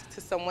task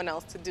to someone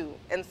else to do.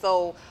 And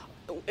so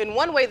in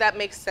one way that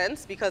makes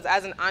sense because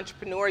as an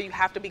entrepreneur, you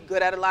have to be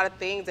good at a lot of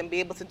things and be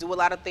able to do a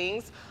lot of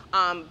things.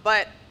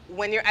 But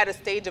when you're at a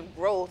stage of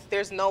growth,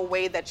 there's no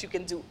way that you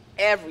can do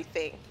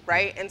everything,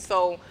 right? And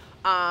so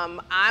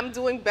I'm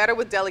doing better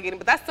with delegating,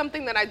 but that's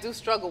something that I do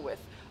struggle with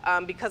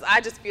because I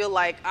just feel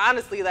like,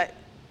 honestly, that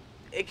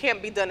it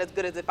can't be done as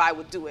good as if I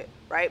would do it,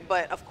 right?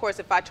 But of course,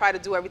 if I try to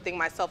do everything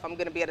myself, I'm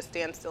gonna be at a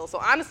standstill. So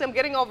honestly, I'm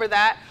getting over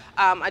that.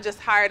 I just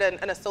hired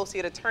an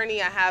associate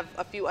attorney. I have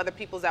a few other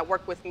people that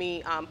work with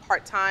me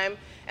part-time.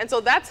 And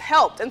so that's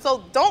helped. And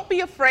so don't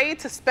be afraid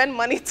to spend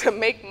money to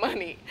make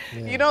money.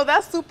 You know,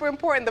 that's super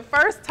important. The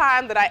first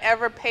time that I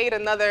ever paid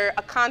a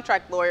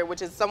contract lawyer,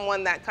 which is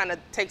someone that kind of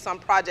takes on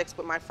projects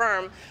with my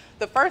firm,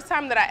 the first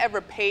time that I ever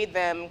paid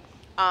them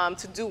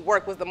to do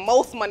work was the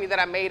most money that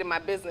I made in my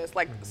business,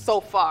 like so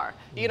far,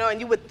 you know,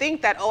 and you would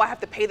think that, oh, I have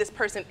to pay this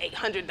person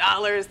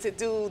 $800 to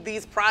do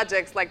these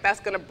projects, like that's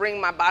gonna bring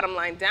my bottom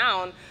line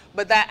down,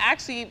 but that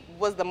actually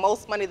was the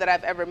most money that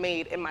I've ever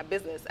made in my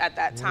business at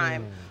that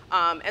time.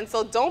 And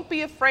so don't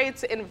be afraid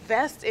to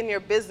invest in your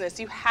business.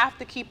 You have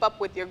to keep up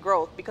with your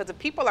growth because if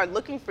people are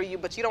looking for you,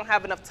 but you don't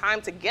have enough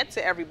time to get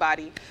to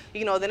everybody,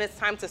 you know, then it's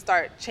time to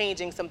start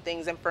changing some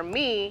things. And for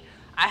me,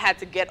 I had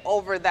to get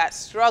over that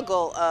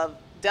struggle of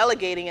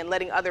delegating and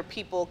letting other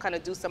people kind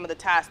of do some of the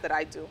tasks that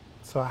I do.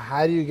 So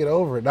how do you get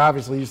over it? Now,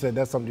 obviously, you said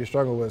that's something you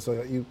struggle with,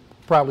 so you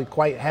probably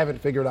quite haven't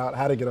figured out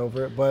how to get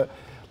over it, but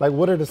like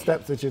what are the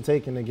steps that you're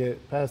taking to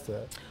get past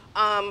that?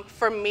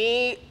 For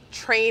me,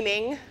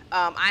 training.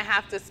 I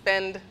have to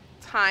spend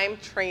time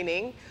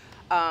training.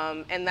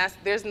 And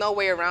there's no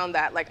way around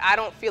that. Like, I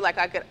don't feel like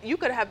you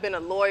could have been a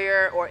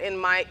lawyer or in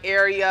my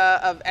area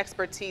of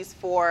expertise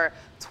for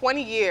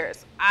 20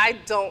 years. I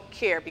don't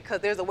care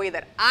because there's a way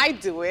that I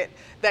do it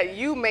that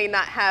you may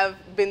not have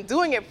been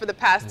doing it for the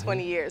past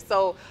 20 years.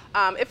 So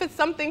if it's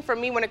something for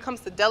me when it comes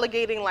to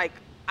delegating, like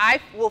I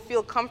will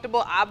feel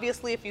comfortable,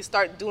 obviously, if you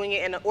start doing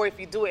it or if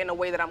you do it in a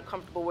way that I'm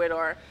comfortable with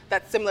or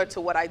that's similar to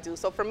what I do.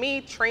 So for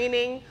me,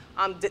 training,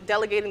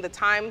 delegating the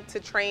time to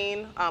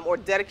train or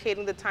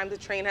dedicating the time to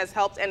train has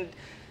helped, and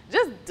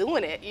just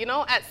doing it, you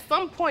know, at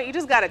some point you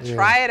just got to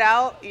try it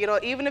out, you know,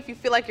 even if you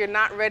feel like you're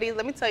not ready.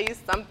 Let me tell you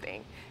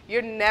something.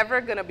 You're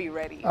never going to be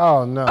ready.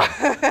 Oh, no.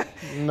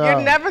 No.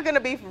 You're never going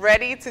to be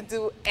ready to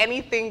do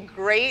anything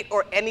great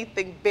or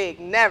anything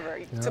big. Never.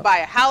 Yep. To buy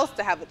a house,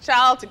 to have a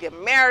child, to get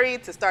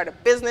married, to start a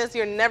business,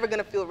 you're never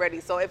going to feel ready.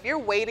 So if you're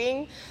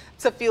waiting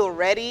to feel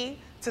ready,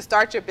 to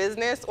start your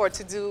business or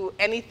to do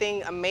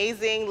anything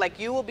amazing, like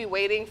you will be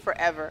waiting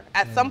forever.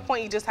 At some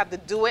point, you just have to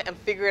do it and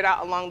figure it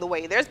out along the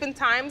way. There's been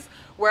times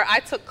where I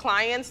took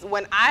clients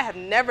when I have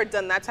never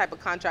done that type of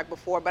contract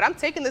before, but I'm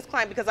taking this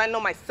client because I know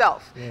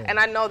myself, and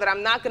I know that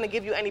I'm not gonna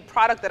give you any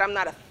product that I'm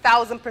not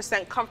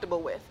 1,000%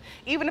 comfortable with.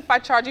 Even if I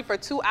charge you for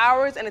 2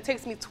 hours and it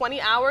takes me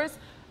 20 hours,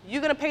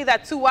 you're gonna pay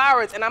that 2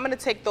 hours, and I'm gonna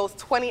take those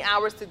 20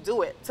 hours to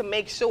do it, to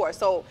make sure.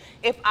 So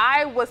if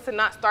I was to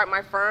not start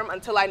my firm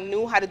until I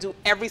knew how to do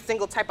every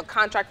single type of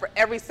contract for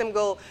every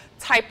single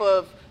type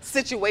of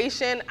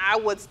situation, I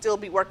would still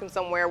be working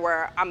somewhere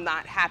where I'm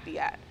not happy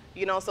at.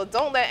 You know, so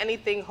don't let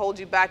anything hold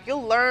you back.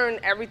 You'll learn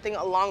everything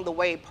along the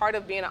way. Part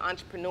of being an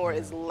entrepreneur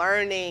is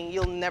learning.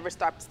 You'll never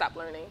stop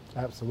learning.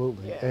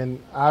 Absolutely. Yeah.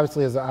 And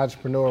obviously as an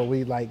entrepreneur,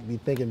 we like be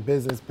thinking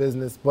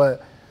business,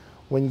 but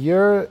when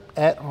you're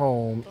at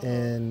home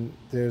and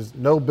there's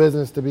no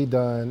business to be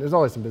done, there's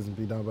always some business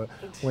to be done, but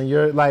when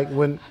you're like,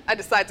 when I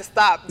decide to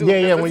stop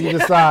doing business. when you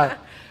decide,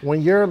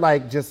 when you're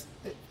like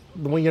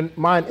when your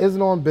mind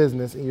isn't on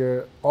business and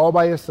you're all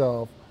by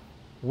yourself,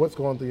 what's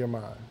going through your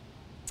mind?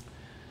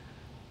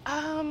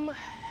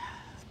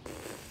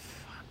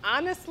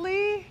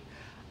 Honestly,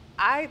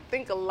 I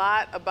think a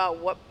lot about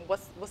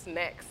what's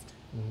next,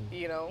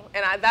 you know,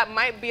 and that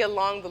might be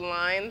along the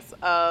lines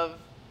of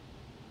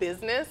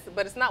business,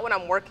 but it's not when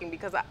I'm working,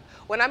 because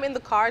when I'm in the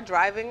car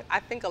driving, I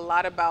think a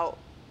lot about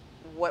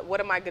what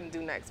am I going to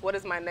do next? What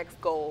is my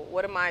next goal?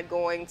 What am I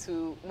going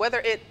to,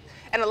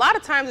 and a lot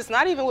of times it's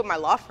not even with my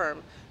law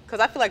firm, because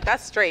I feel like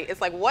that's straight.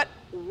 It's like, what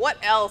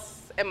else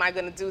am I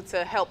going to do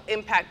to help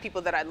impact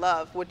people that I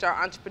love, which are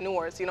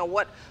entrepreneurs? You know,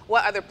 what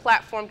other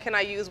platform can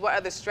I use? What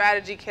other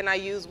strategy can I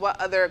use? What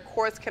other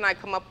course can I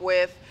come up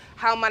with?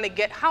 How am I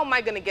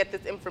going to get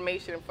this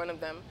information in front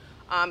of them?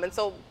 And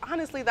so,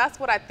 honestly, that's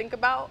what I think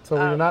about. So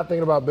when you're not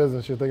thinking about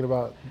business, you're thinking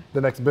about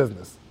the next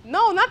business.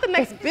 No, not the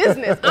next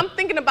business. I'm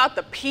thinking about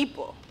the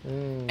people.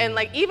 And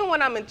like, even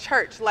when I'm in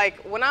church,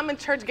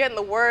 getting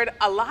the word,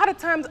 a lot of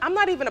times I'm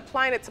not even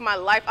applying it to my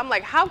life. I'm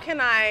like, how can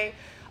I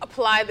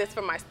apply this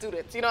for my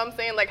students? You know what I'm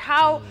saying? Like,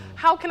 how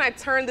can I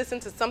turn this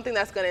into something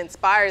that's going to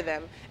inspire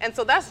them? And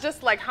so that's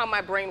just like how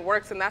my brain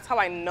works, and that's how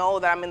I know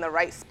that I'm in the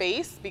right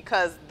space,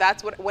 because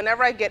that's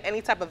whenever I get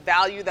any type of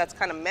value that's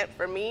kind of meant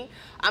for me,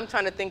 I'm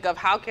trying to think of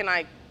how can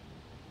I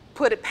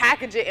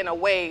package it in a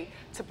way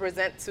to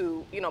present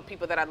to, you know,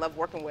 people that I love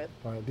working with.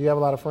 All right. Do you have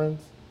a lot of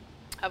friends?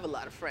 I have a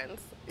lot of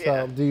friends.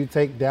 So do you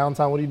take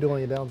downtime? What do you do on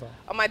your downtime?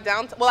 On my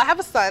downtime, well, I have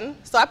a son,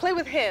 so I play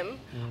with him.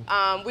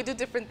 We do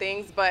different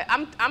things, but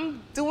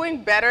I'm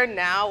doing better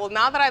now. Well,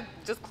 now that I've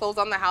just closed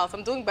on the house,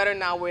 I'm doing better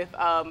now with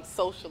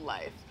social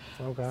life.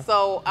 Okay.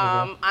 So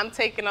I'm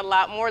taking a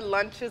lot more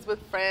lunches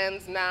with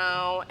friends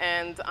now,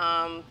 and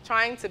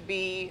trying to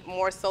be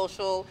more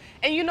social.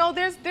 And you know,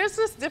 there's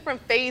just different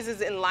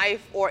phases in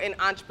life or in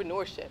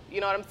entrepreneurship.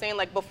 You know what I'm saying?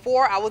 Like,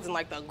 before I was in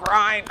like the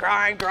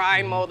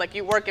grind mode, like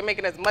you work and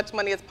making as much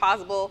money as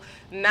possible.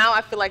 Now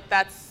I feel like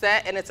that's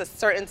set and it's a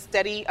certain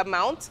steady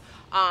amount.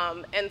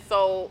 And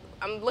so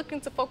I'm looking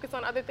to focus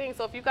on other things.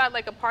 So if you got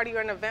like a party or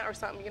an event or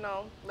something, you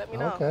know, let me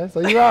know. Okay,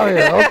 so you're out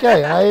here.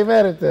 Okay, I ain't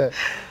mad at that.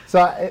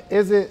 So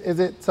is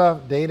it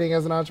tough dating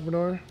as an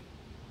entrepreneur?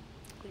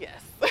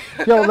 Yes.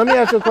 Yo, let me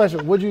ask you a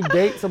question. Would you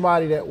date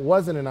somebody that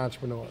wasn't an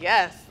entrepreneur?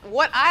 Yes.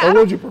 Or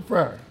would you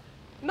prefer?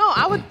 No,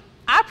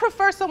 I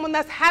prefer someone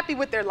that's happy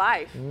with their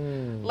life.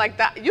 Like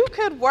that. You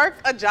could work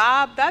a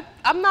job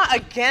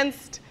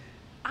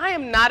I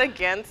am not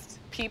against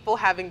people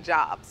having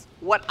jobs.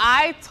 What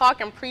I talk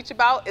and preach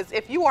about is,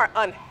 if you are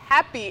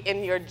unhappy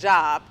in your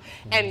job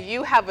and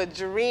you have a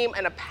dream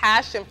and a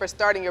passion for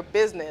starting your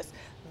business,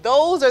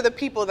 those are the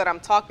people that I'm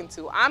talking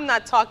to. I'm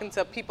not talking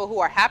to people who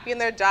are happy in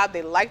their job.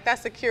 They like that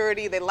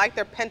security. They like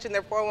their pension,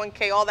 their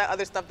 401k, all that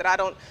other stuff that I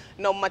don't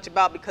know much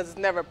about because it's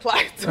never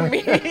applied to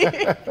me.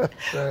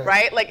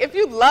 Right? Like, if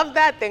you love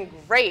that, then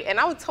great. And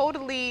I would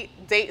totally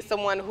date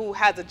someone who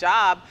has a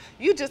job.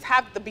 You just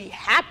have to be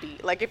happy.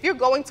 Like, if you're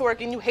going to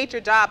work and you hate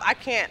your job, I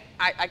can't.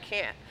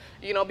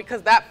 You know,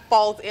 because that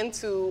falls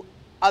into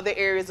other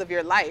areas of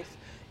your life,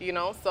 you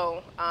know?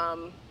 So,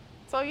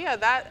 yeah,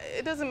 that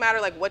it doesn't matter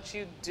like what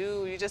you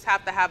do. You just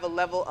have to have a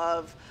level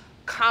of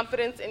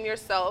confidence in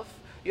yourself.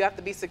 You have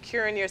to be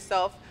secure in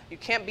yourself. You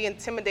can't be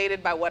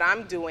intimidated by what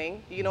I'm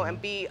doing, you know,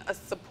 and be a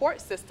support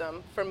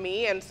system for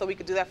me, and so we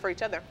could do that for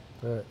each other.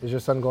 Is your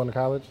son going to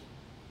college?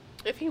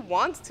 If he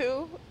wants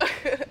to.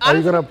 Are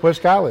you going to push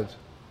college?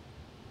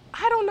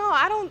 I don't know.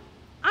 I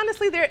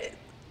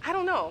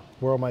don't know.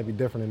 World might be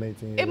different in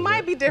 18 years. It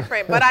might be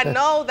different, but I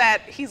know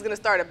that he's going to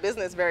start a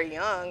business very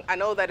young. I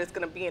know that it's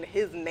going to be in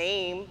his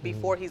name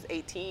before he's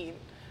 18.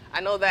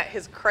 I know that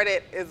his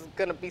credit is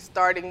going to be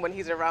starting when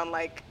he's around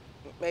like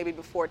maybe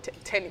before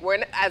 10.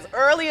 As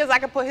early as I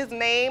can put his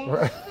name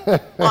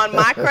on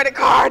my credit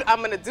card, I'm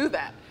going to do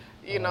that.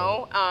 You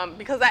know,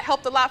 because that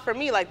helped a lot for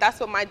me. Like, that's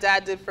what my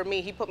dad did for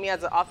me. He put me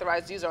as an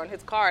authorized user on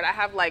his card. I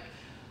have like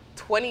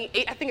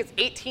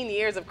 18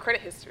 years of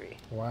credit history.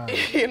 Wow.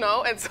 You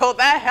know, and so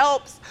that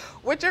helps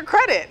with your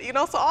credit, you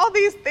know, so all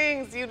these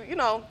things, you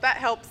know, that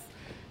helps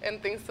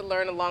and things to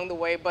learn along the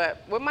way.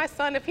 But with my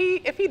son, if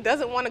he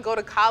doesn't want to go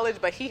to college,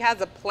 but he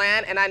has a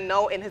plan, and I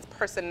know in his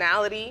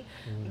personality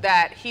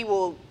that he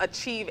will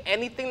achieve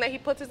anything that he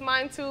puts his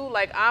mind to,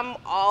 like, I'm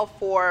all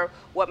for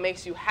what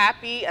makes you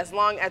happy, as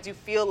long as you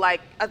feel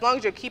like, as long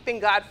as you're keeping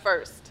God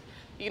first,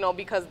 you know,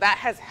 because that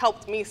has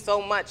helped me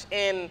so much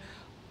in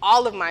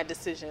all of my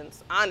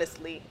decisions,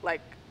 honestly.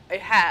 Like,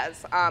 it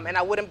has, and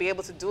I wouldn't be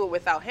able to do it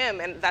without him.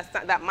 And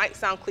that might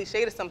sound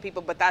cliche to some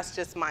people, but that's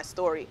just my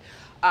story.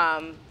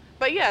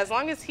 But yeah, as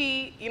long as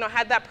he, you know,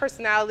 had that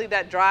personality,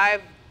 that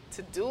drive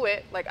to do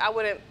it, like, I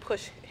wouldn't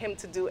push him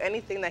to do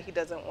anything that he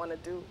doesn't want to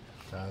do.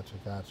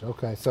 Gotcha.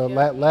 Okay, so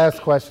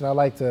last question. I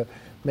like to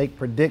make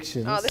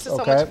predictions. Oh, this is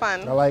so much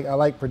fun. I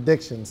like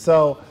predictions.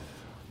 So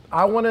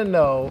I want to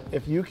know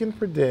if you can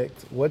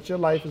predict what your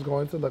life is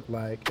going to look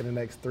like in the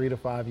next 3 to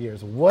 5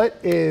 years. What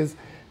is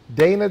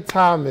Dana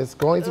Thomas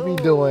going to be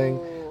doing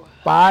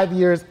 5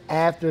 years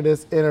after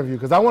this interview?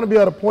 Because I want to be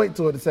able to point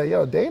to it to say,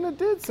 yo, Dana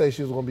did say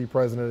she was going to be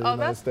president of the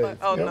United States.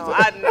 Oh, no,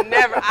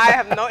 I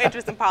have no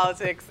interest in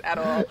politics at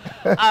all.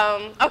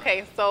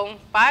 Okay, so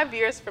 5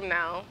 years from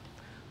now,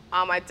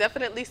 I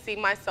definitely see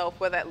myself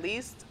with at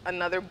least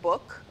another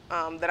book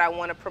that I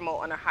want to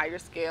promote on a higher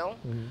scale.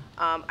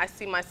 I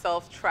see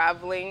myself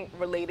traveling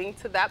relating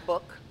to that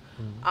book.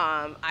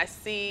 I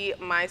see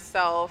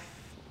myself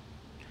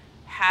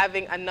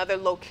having another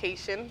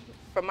location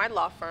for my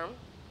law firm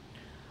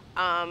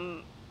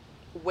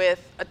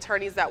with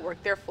attorneys that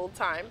work there full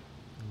time,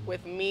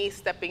 with me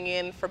stepping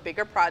in for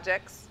bigger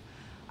projects.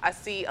 I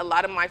see a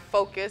lot of my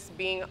focus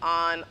being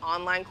on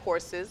online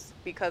courses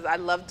because I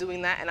love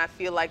doing that, and I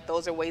feel like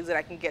those are ways that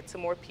I can get to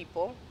more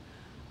people.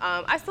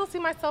 I still see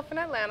myself in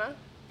Atlanta.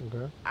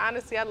 Okay.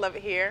 Honestly, I love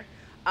it here.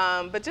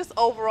 But just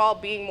overall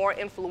being more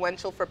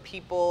influential for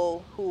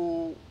people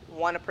who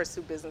want to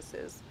pursue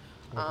businesses.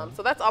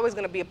 So that's always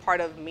going to be a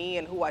part of me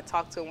and who I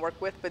talk to and work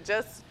with, but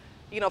just,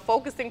 you know,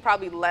 focusing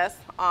probably less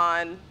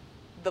on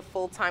the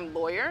full-time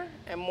lawyer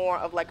and more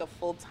of like a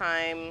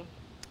full-time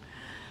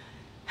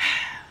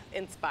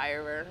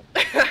inspirer.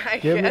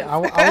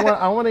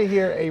 I want to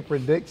hear a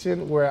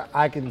prediction where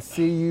I can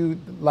see you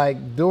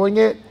like doing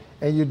it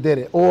and you did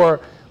it.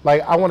 Or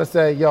like I want to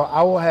say, yo,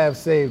 I will have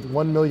saved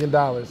 $1 million.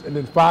 And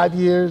then 5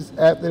 years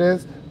after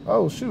this,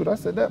 oh shoot, I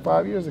said that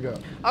 5 years ago.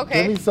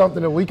 Okay. Give me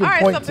something that we can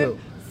point to.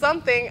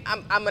 Something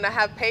I'm going to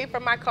have paid for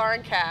my car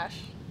in cash,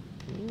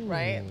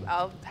 right?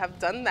 I'll have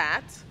done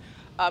that.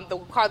 The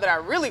car that I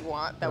really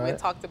want that we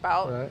talked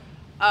about. Right.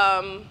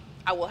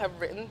 I will have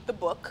written the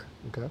book.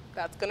 Okay.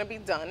 That's going to be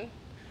done.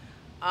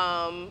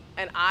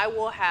 And I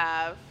will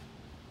have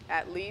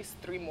at least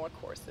 3 more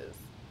courses.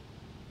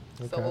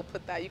 Okay. So we'll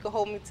put that. You can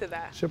hold me to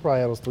that. Should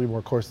probably have those 3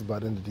 more courses by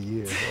the end of the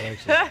year,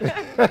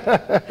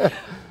 actually.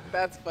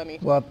 That's funny.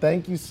 Well,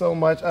 thank you so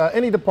much.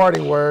 Any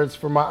departing words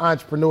for my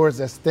entrepreneurs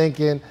that's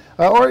thinking,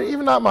 or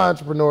even not my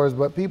entrepreneurs,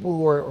 but people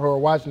who are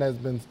watching that's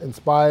been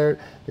inspired,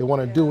 they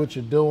want to do what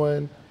you're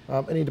doing.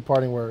 Any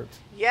departing words?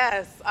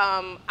 Yes,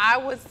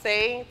 I would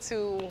say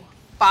to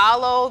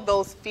follow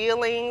those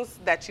feelings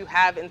that you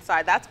have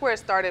inside. That's where it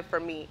started for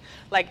me.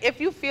 Like,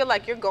 if you feel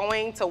like you're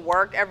going to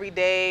work every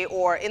day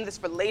or in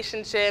this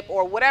relationship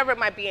or whatever it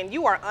might be and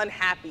you are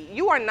unhappy,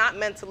 you are not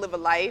meant to live a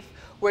life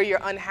where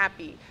you're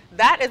unhappy.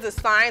 That is a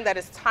sign that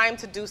it's time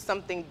to do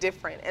something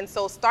different. And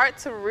so start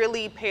to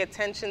really pay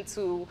attention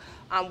to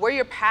where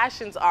your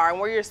passions are and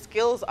where your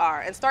skills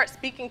are, and start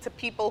speaking to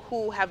people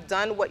who have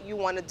done what you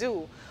want to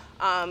do.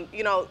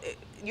 You know,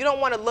 you don't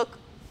want to look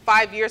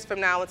 5 years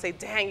from now and say,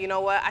 dang, you know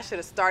what, I should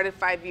have started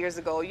 5 years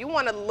ago. You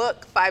want to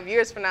look 5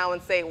 years from now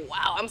and say,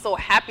 wow, I'm so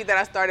happy that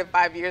I started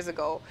 5 years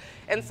ago.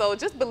 And so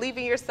just believe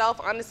in yourself,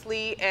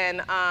 honestly,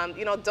 and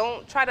you know,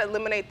 don't try to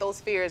eliminate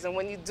those fears. And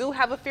when you do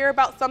have a fear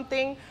about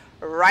something,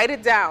 write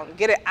it down,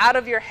 get it out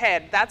of your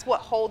head. That's what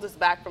holds us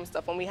back from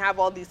stuff, when we have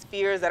all these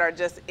fears that are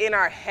just in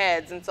our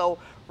heads. And so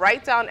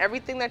write down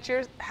everything that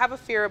you have a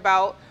fear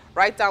about.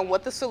 Write down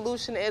what the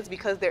solution is,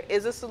 because there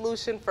is a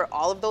solution for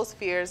all of those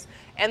fears,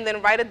 and then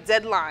write a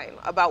deadline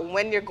about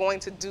when you're going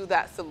to do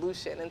that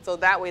solution. And so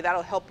that way,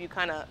 that'll help you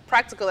kind of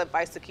practical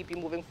advice to keep you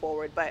moving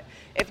forward. But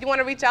if you want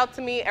to reach out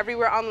to me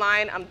everywhere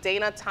online, I'm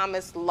Dana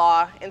Thomas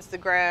Law,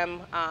 Instagram,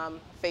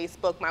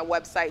 Facebook, my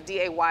website,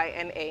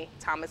 DAYNA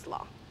Thomas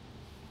Law.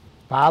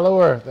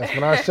 Follow her. That's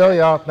been our show,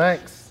 y'all.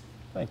 Thanks.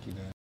 Thank you,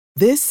 Dan.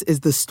 This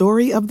is the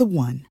story of the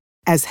one.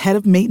 As head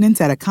of maintenance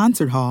at a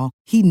concert hall,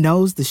 he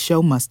knows the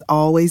show must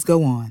always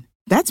go on.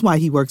 That's why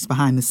he works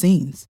behind the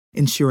scenes,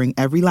 ensuring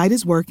every light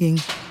is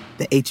working,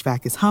 the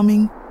HVAC is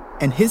humming,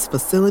 and his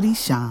facility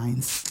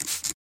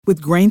shines.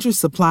 With Grainger's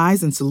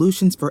supplies and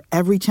solutions for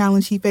every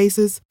challenge he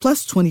faces,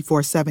 plus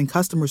 24/7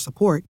 customer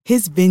support,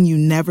 his venue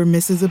never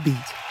misses a beat.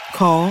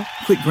 Call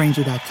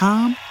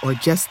quickgrainger.com or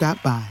just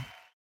stop by.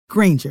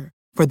 Grainger,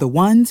 for the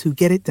ones who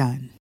get it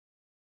done.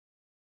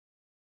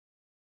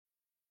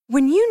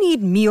 When you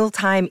need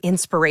mealtime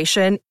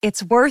inspiration,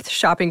 it's worth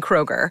shopping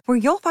Kroger, where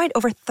you'll find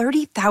over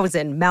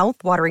 30,000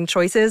 mouth-watering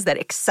choices that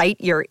excite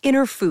your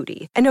inner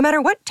foodie. And no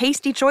matter what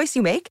tasty choice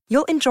you make,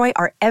 you'll enjoy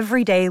our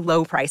everyday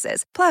low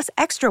prices, plus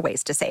extra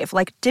ways to save,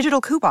 like digital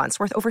coupons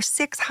worth over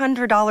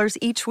 $600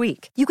 each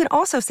week. You can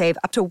also save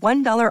up to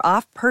 $1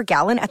 off per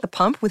gallon at the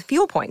pump with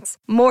fuel points.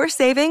 More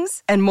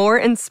savings and more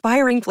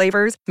inspiring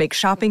flavors make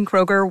shopping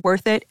Kroger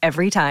worth it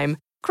every time.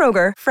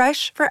 Kroger,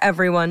 fresh for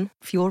everyone.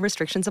 Fuel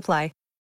restrictions apply.